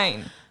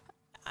insane.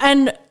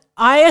 And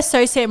I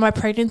associate my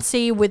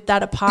pregnancy with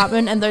that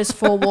apartment and those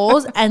 4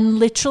 walls. And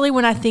literally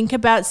when I think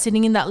about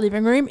sitting in that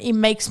living room, it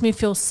makes me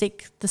feel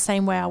sick the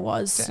same way I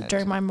was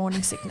during my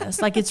morning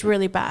sickness. Like it's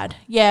really bad.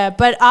 Yeah.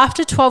 But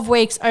after 12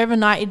 weeks,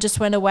 overnight, it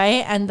just went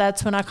away. And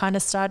that's when I kind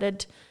of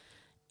started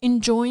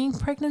enjoying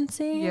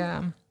pregnancy.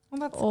 Yeah.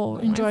 Well,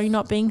 that's enjoying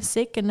not being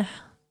sick. And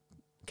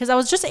because I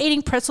was just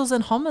eating pretzels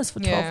and hummus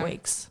for 12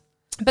 weeks.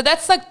 But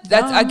that's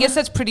I guess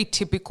that's pretty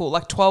typical,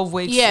 like 12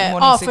 weeks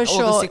morning sick, for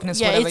sure. all the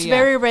sickness, whatever. It's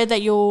very rare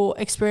that you'll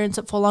experience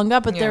it for longer,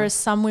 but there are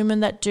some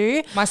women that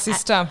do. My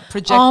sister,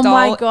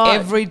 projectile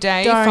every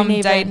day from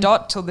day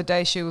dot till the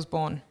day she was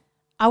born.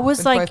 I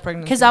was like,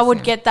 because I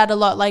would get that a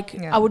lot. Like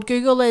I would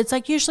Google it. It's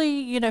like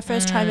usually,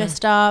 first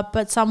trimester,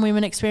 but some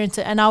women experience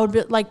it. And I would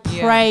be like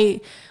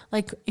pray,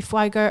 like if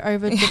I go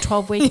over the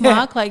 12-week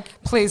mark,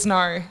 like please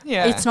no,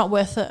 it's not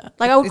worth it.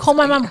 Like I would call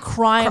my mum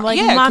crying, I'm like,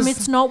 Mum,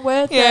 it's not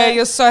worth it. Yeah,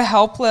 you're so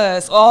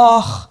helpless.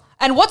 Oh,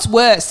 and what's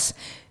worse,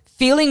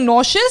 feeling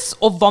nauseous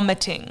or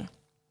vomiting?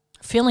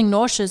 Feeling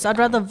nauseous, I'd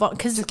rather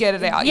because get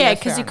it out. Yeah,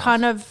 because you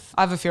kind of.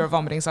 I have a fear of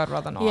vomiting, so I'd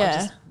rather not.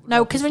 Yeah.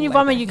 No, because when you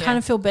vomit, you kind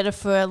of feel better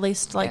for at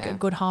least like a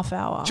good half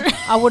hour.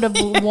 I would have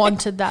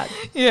wanted that.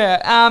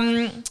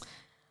 Yeah.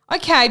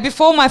 Okay,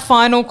 before my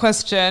final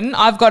question,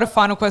 I've got a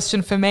final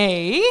question for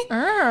me.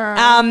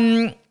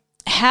 How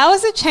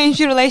has it changed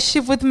your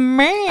relationship with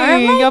me?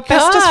 Your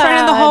bestest friend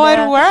in the whole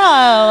wide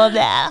world.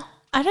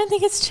 I don't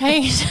think it's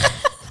changed.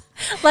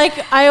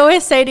 Like I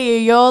always say to you,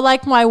 you're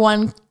like my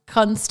one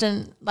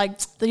constant, like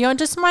you're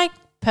just my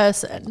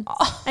person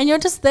and you're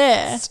just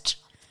there.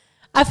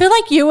 I feel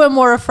like you were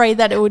more afraid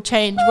that it would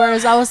change,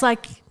 whereas I was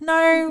like,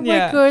 no,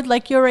 we're good.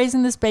 Like you're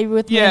raising this baby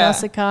with me and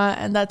Osaka,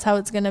 and that's how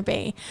it's going to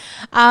be.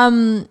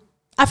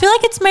 I feel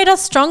like it's made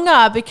us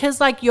stronger because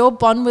like your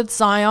bond with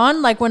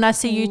Zion, like when I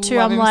see you two,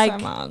 I'm like, so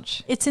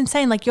much. It's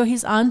insane. Like you're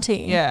his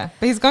auntie. Yeah.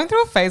 But he's going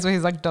through a phase where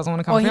he's like, doesn't want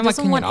to come to me. He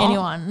doesn't want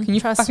anyone. Can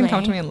you fucking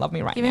come to me and love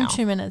me right now? Give him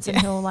 2 minutes and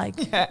he'll like,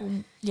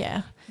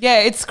 Yeah,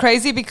 it's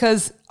crazy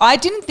because I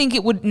didn't think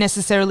it would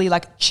necessarily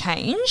like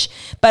change,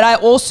 but I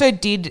also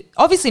did,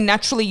 obviously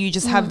naturally you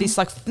just have this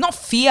like, not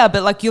fear,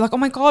 but like you're like, oh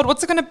my God,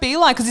 what's it going to be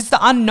like? Because it's the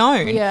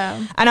unknown.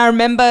 Yeah. And I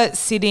remember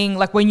sitting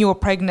like when you were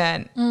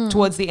pregnant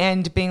towards the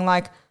end being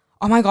like,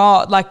 oh my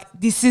God, like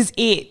this is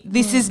it.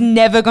 This is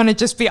never going to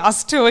just be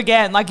us two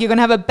again. Like you're going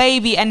to have a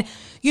baby and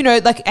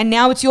like, and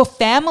now it's your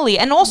family.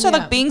 And also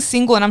like being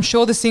single, and I'm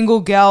sure the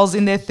single girls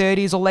in their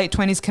 30s or late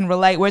 20s can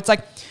relate, where it's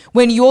like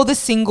when you're the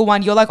single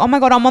one, you're like, oh my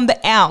God, I'm on the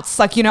outs.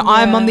 Like,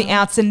 I'm on the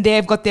outs and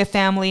they've got their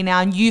family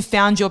now and you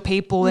found your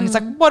people. And it's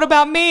like, what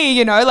about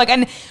me? Like,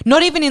 and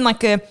not even in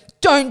like a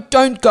don't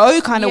go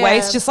kind of way.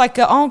 It's just like,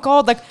 oh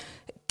God, like,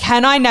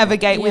 can I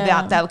navigate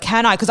without that?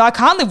 Can I? Because I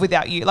can't live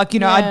without you. Like,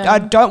 I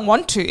don't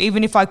want to,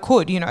 even if I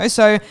could,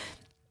 So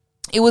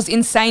it was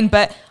insane.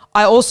 But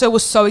I also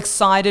was so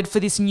excited for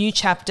this new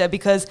chapter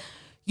because,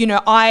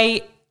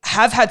 I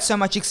have had so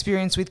much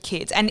experience with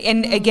kids. And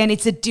again,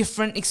 it's a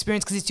different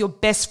experience because it's your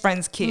best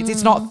friend's kids.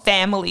 It's not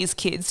family's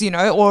kids,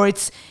 or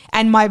it's,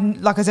 and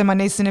like I said, my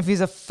nieces and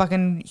nephews are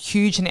fucking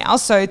huge now.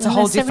 So it's a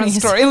whole different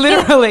story,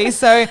 literally.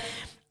 So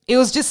it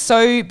was just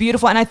so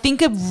beautiful. And I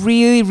think a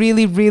really,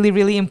 really, really,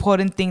 really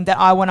important thing that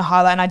I want to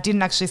highlight, and I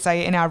didn't actually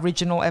say it in our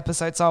original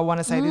episode, so I want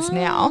to say this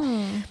now,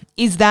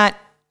 is that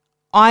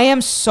I am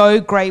so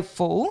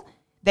grateful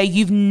that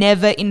you've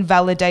never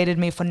invalidated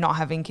me for not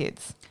having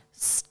kids.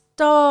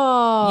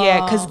 Stop.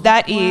 Yeah, because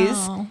that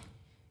is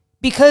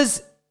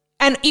because,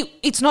 and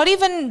it's not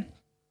even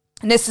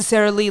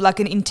necessarily like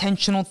an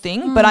intentional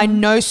thing, but I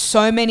know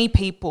so many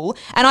people,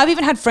 and I've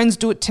even had friends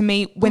do it to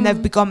me when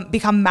they've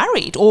become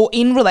married or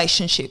in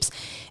relationships.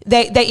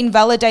 They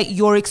invalidate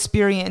your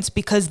experience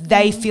because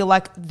they feel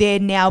like they're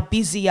now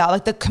busier,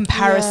 like the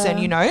comparison,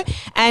 you know,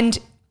 and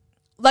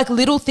like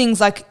little things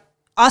like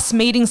us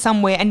meeting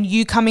somewhere and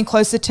you coming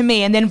closer to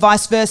me and then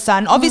vice versa.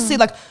 And obviously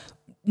like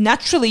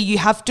naturally you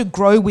have to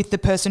grow with the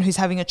person who's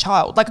having a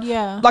child. Like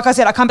I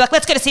said, I can't be like,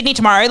 let's go to Sydney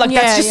tomorrow. Like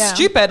that's just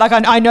stupid. Like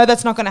I know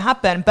that's not going to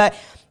happen, but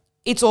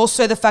it's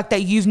also the fact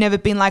that you've never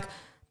been like,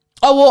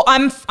 oh, well,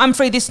 I'm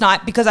free this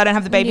night because I don't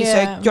have the baby, so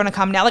do you want to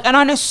come now? Like, and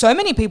I know so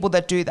many people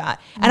that do that.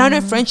 And I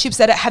know friendships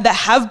that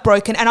have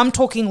broken, and I'm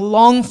talking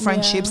long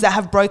friendships that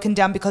have broken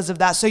down because of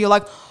that. So you're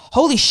like,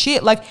 holy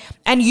shit, like,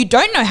 and you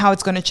don't know how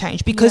it's going to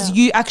change because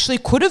you actually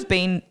could have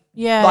been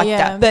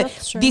that.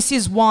 But this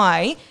is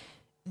why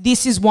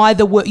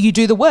the work, you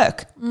do the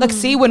work. Like,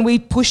 see, when we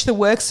push the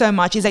work so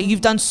much is that you've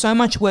done so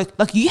much work.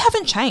 Like, you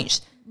haven't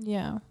changed.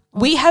 Yeah.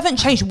 We haven't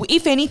changed.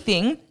 If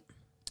anything,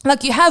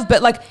 like you have,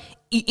 but like,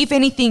 if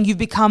anything, you've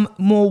become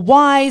more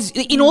wise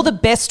in all the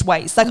best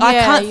ways. Like I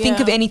can't think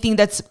of anything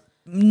that's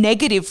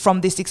negative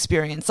from this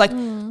experience. Like,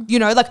 you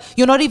know, like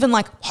you're not even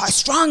like high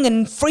strung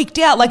and freaked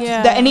out like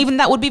that. And even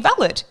that would be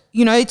valid.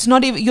 You know, it's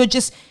not even, you're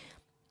just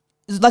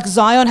like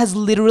Zion has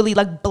literally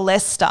like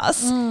blessed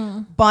us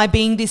by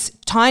being this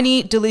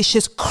tiny,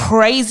 delicious,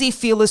 crazy,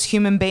 fearless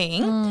human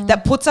being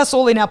that puts us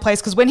all in our place.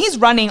 Because when he's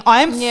running,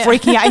 I'm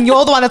freaking out and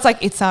you're the one that's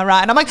like, it's all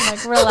right. And I'm like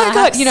oh my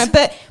God, you know,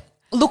 but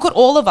look at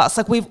all of us.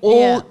 Like we've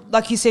all,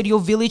 like you said, your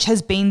village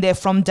has been there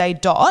from day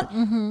dot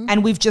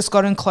and we've just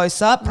gotten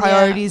closer.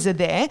 Priorities are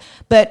there.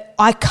 But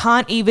I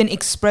can't even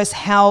express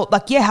how,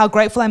 like, how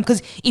grateful I am.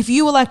 Because if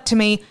you were like to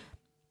me,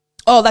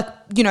 oh, like,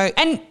 you know,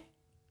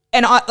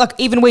 and I, like,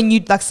 even when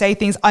you like say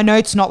things, I know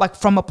it's not like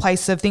from a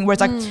place of thing where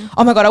it's like,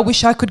 oh my God, I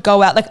wish I could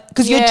go out. Like,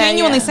 because you're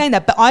genuinely saying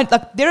that. But I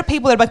like, there are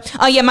people that are like,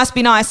 oh yeah, must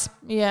be nice.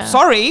 Yeah.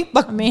 Sorry.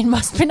 Like, I mean,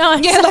 must be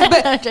nice. Yeah.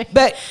 Like,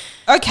 but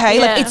okay,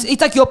 like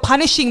it's like you're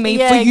punishing me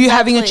for you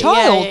having a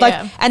child.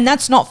 And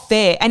that's not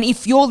fair. And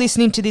if you're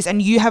listening to this and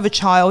you have a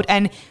child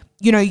and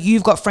you know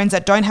you've got friends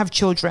that don't have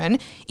children,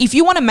 if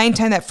you want to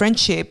maintain that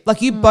friendship,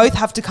 like you both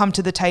have to come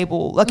to the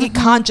table. Like it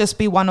can't just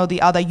be one or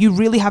the other. You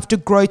really have to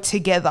grow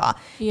together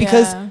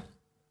because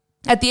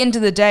at the end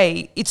of the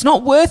day, it's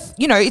not worth,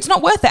 you know, it's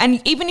not worth it.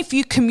 And even if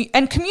you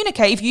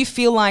communicate, if you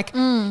feel like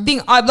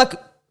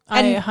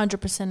I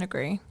 100%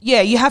 agree.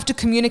 Yeah, you have to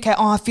communicate.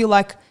 Oh, I feel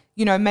like,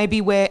 you know, maybe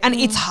and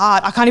it's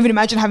hard. I can't even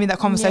imagine having that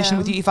conversation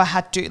with you if I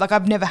had to. Like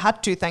I've never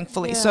had to,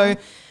 thankfully. Yeah. So,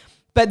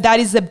 but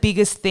that is the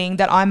biggest thing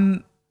that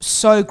I'm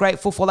so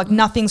grateful for. Like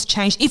nothing's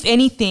changed. If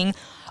anything,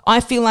 I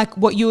feel like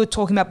what you were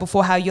talking about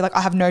before, how you're like,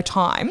 I have no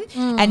time.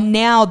 And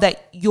now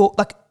that you're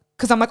like,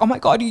 because I'm like, oh my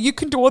God, you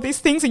can do all these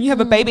things and you have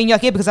a baby and you're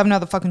like, yeah, because I have no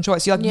other fucking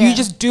choice. You're like, you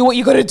just do what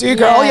you got to do,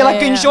 girl. You're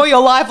like, enjoy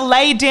your life,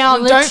 lay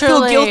down, don't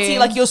feel guilty.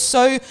 Like you're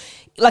so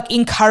like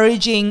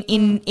encouraging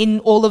in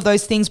all of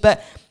those things.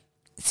 But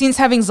since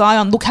having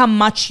Zion, look how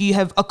much you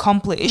have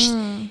accomplished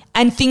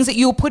and things that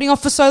you were putting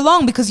off for so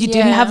long because you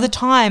didn't have the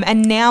time.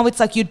 And now it's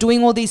like you're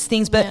doing all these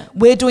things, but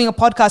we're doing a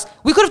podcast.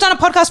 We could have done a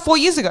podcast 4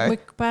 years ago.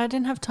 But I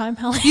didn't have time,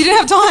 Helen. You didn't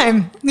have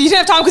time. You didn't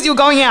have time because you were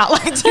going out.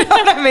 Like, do you know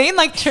what I mean?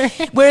 Like,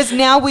 whereas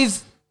now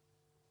we've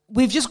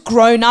just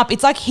grown up.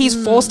 It's like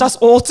he's forced us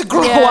all to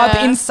grow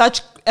up in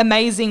such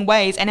amazing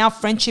ways. And our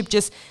friendship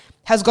just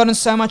has gotten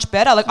so much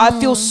better. Like, I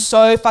feel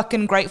so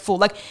fucking grateful.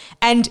 Like,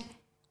 and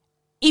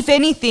if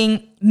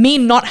anything, me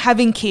not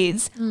having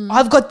kids,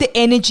 I've got the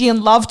energy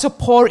and love to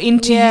pour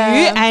into you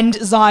and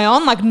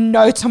Zion like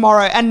no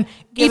tomorrow. And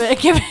give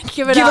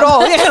it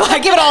all. Yeah,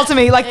 like give it all to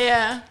me. Like,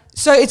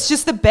 so it's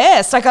just the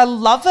best. Like I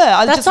love it.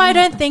 That's why I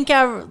don't think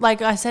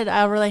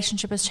our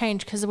relationship has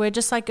changed because we're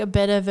just like a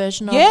better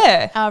version of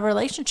our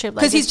relationship.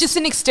 Because he's just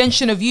an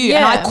extension of you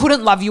and I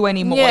couldn't love you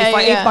anymore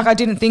if I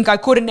didn't think I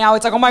could. And now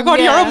it's like, oh my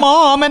God, you're a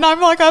mom. And I'm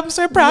like, I'm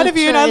so proud of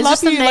you and I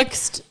love you.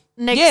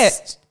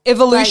 Next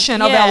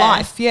evolution of our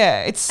life.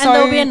 Yeah. It's so. And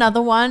there'll be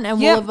another one and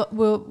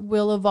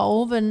we'll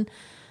evolve and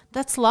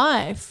that's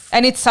life.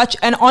 And it's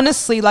and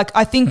honestly, like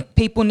I think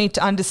people need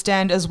to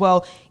understand as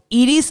well,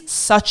 it is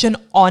such an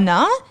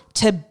honor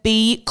to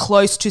be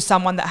close to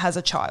someone that has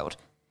a child.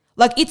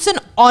 Like it's an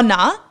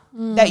honor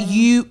that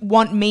you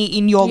want me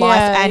in your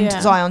life and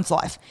Zion's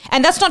life.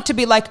 And that's not to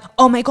be like,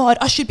 oh my God,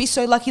 I should be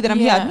so lucky that I'm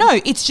here. No,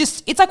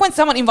 it's like when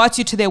someone invites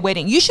you to their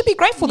wedding. You should be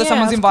grateful that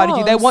someone's invited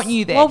you. They want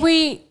you there.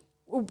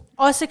 Well,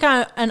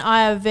 Osika and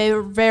I are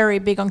very, very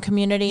big on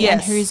community and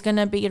who's going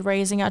to be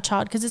raising our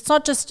child because it's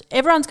not just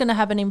everyone's going to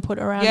have an input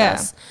around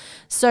us.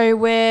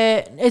 So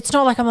it's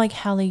not like I'm like,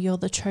 Hallie, you're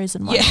the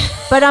chosen one.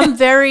 But I'm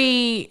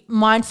very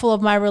mindful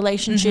of my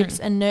relationships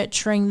and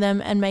nurturing them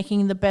and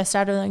making the best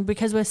out of them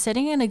because we're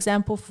setting an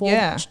example for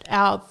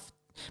our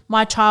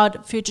my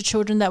child, future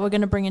children that we're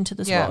going to bring into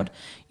this world,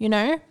 you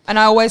know? And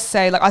I always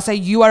say,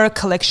 you are a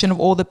collection of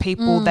all the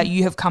people that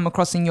you have come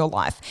across in your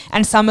life.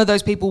 And some of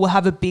those people will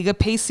have a bigger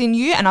piece in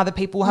you and other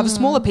people will have a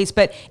smaller piece,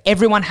 but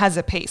everyone has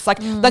a piece. Like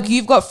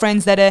you've got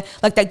friends that are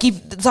like, that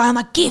give Zion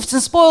like gifts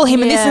and spoil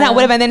him and this and that,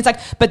 whatever. And then it's like,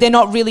 but they're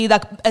not really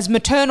like as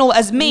maternal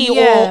as me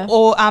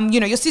or you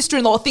know, your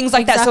sister-in-law, things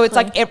like that. So it's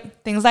like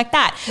things like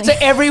that. So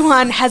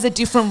everyone has a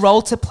different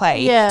role to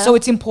play. Yeah. So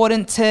it's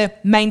important to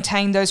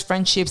maintain those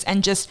friendships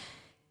and just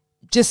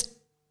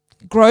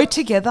grow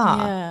together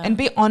and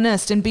be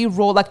honest and be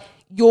raw. Like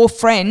your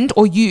friend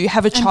or you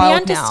have a child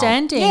and be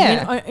understanding.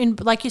 In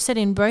like you said,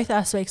 in both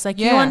aspects. Like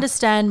you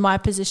understand my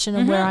position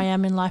and where I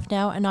am in life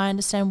now, and I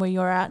understand where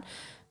you're at.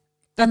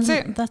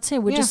 That's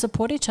it. We just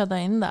support each other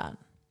in that.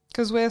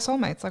 Because we're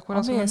soulmates. Like, what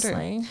else are we going to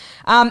do? So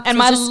and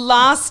my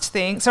last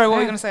thing... Sorry, what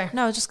were you going to say?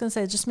 No, I was just going to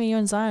say, just me, you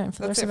and Zion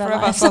for the rest of our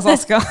lives. lives.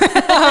 Oscar.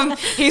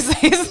 He's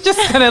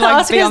just going to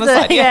like be on the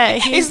side. Yeah,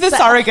 he's the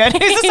surrogate.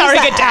 He's the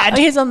surrogate dad.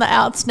 He's on the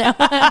outs now.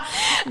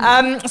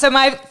 So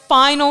my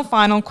final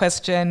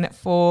question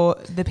for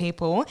the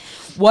people.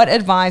 What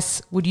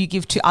advice would you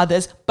give to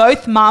others,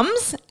 both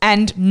mums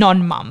and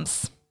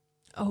non-mums?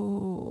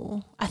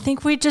 Oh, I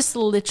think we just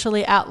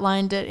literally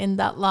outlined it in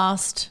that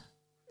last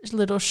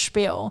little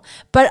spiel.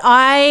 But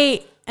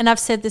I've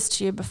said this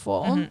to you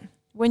before,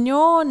 when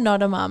you're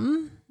not a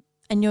mum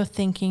and you're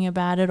thinking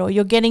about it, or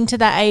you're getting to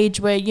that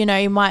age where, you know,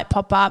 you might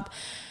pop up,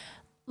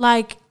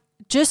 like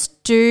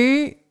just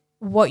do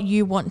what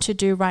you want to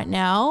do right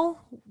now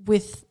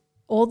with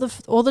all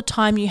the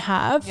time you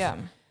have. Yeah.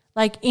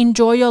 Like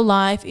enjoy your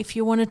life. If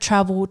you want to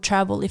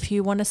travel. If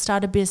you want to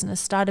start a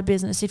business.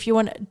 If you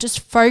want to just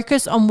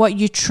focus on what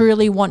you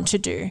truly want to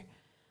do,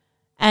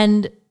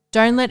 and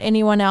don't let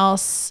anyone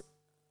else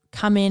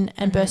come in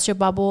and burst your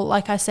bubble.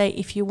 Like I say,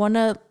 if you want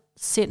to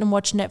sit and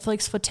watch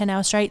Netflix for 10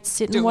 hours straight,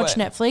 sit and watch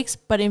Netflix,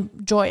 but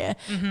enjoy it.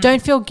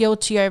 Don't feel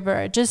guilty over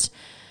it. Just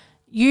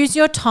use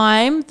your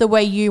time the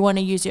way you want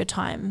to use your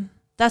time.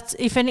 That's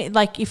if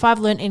I've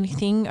learned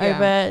anything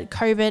over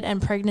COVID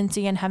and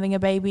pregnancy and having a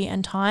baby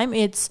and time,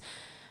 it's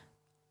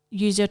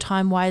use your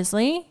time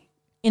wisely,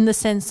 in the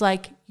sense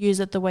like use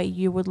it the way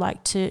you would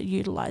like to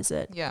utilize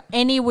it. Yeah.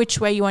 Any which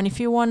way you want. If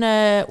you want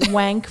to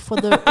wank for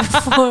you know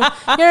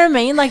what I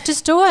mean? Like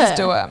just do it. Just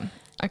do it.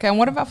 Okay, and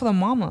what about for the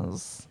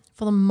mamas?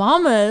 For the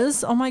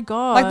mamas, oh my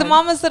God. Like the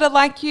mamas that are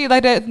like you,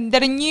 that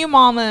are new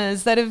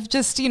mamas that have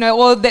just, you know,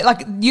 or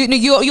like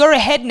you're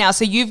ahead now,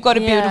 so you've got a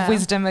bit of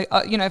wisdom,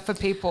 you know, for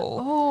people.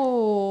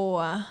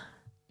 Oh,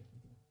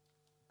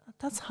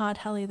 that's hard,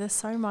 Hallie. There's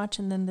so much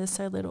and then there's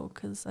so little,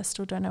 because I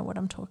still don't know what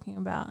I'm talking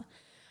about.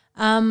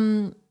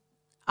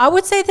 I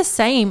would say the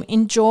same.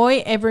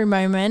 Enjoy every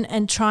moment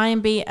and try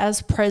and be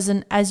as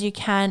present as you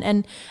can.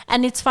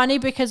 And it's funny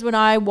because when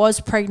I was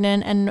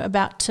pregnant and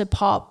about to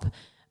pop,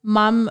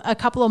 a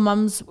couple of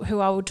mums who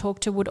I would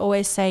talk to would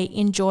always say,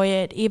 enjoy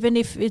it. Even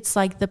if it's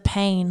like the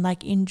pain,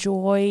 like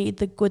enjoy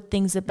the good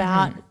things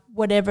about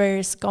whatever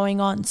is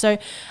going on. So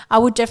I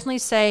would definitely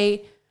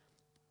say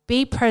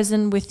be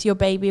present with your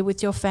baby,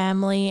 with your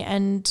family,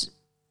 and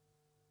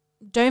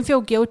don't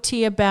feel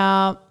guilty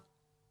about,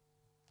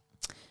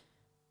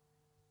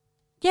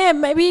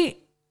 maybe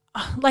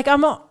like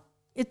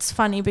it's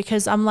funny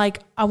because I'm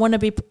like, I want to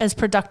be as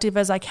productive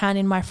as I can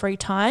in my free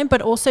time,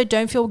 but also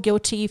don't feel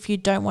guilty if you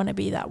don't want to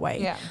be that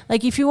way. Yeah.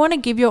 Like if you want to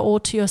give your all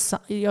to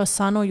your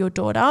son or your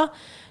daughter,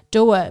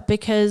 do it,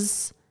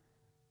 because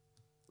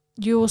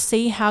you will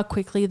see how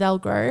quickly they'll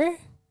grow.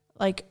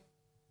 Like,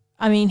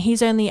 I mean,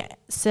 he's only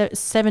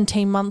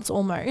 17 months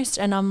almost,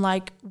 and I'm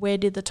like, where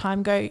did the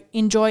time go?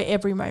 Enjoy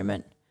every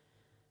moment.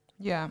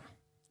 Yeah.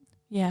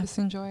 Yeah. Just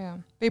enjoy it.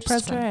 Be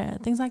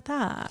present. Things like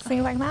that.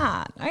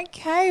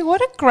 Okay,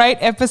 what a great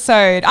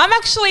episode. I'm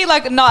actually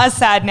like not as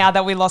sad now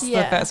that we lost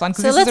the first one,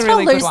 because this is a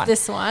really good one.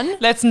 This one.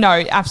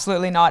 No,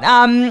 absolutely not.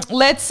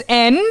 Let's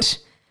end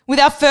with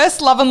our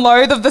first love and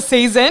loathe of the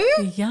season.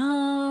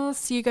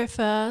 Yes, you go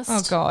first.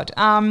 Oh God.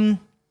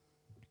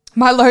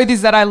 My loathe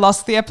is that I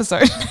lost the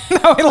episode.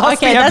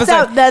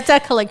 That's our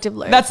collective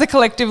loathe. That's the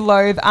collective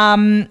loathe.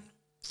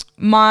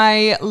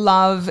 My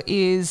love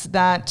is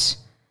that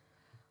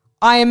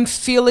I am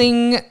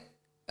feeling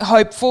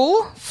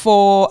hopeful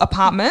for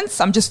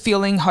apartments. I'm just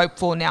feeling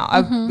hopeful now.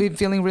 I've been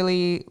feeling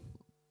really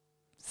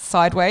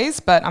sideways,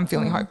 but I'm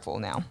feeling hopeful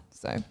now.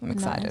 So I'm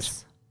excited.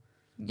 Nice.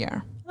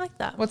 Yeah. I like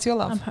that. What's your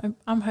love?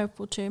 I'm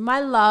hopeful too. My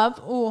love,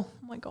 oh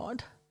my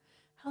God.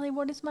 Hallie,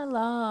 what is my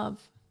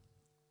love?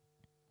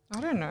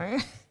 I don't know.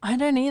 I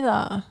don't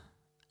either.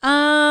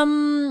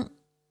 I've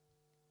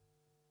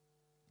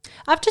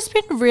just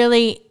been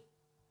really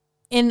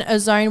in a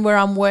zone where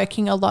I'm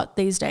working a lot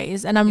these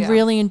days, and I'm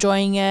really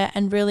enjoying it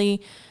and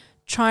really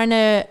trying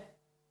to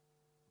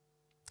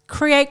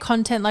create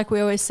content like we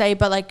always say,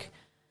 but like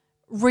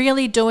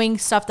really doing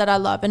stuff that I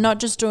love and not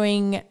just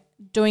doing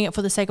it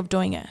for the sake of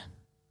doing it.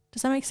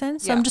 Does that make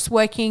sense? Yeah. So I'm just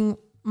working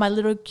my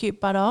little cute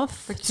butt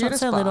off. The it's not cutest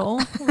so butt. little.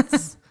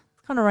 It's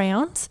kind of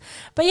round.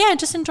 But yeah,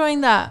 just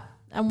enjoying that.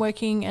 I'm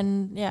working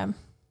and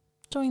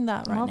doing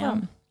that right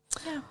now.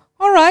 Yeah.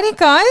 Alrighty,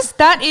 guys.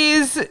 That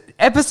is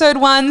episode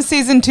 1,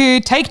 season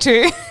 2, take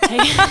 2.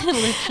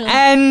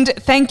 And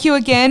thank you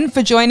again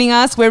for joining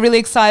us. We're really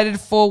excited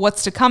for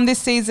what's to come this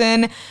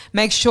season.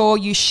 Make sure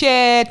you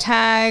share,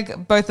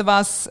 tag both of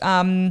us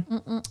on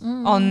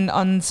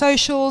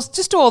socials.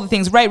 Just do all the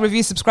things. Rate,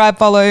 review, subscribe,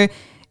 follow,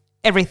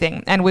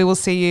 everything. And we will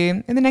see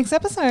you in the next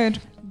episode.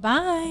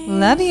 Bye.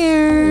 Love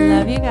you.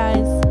 Love you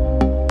guys.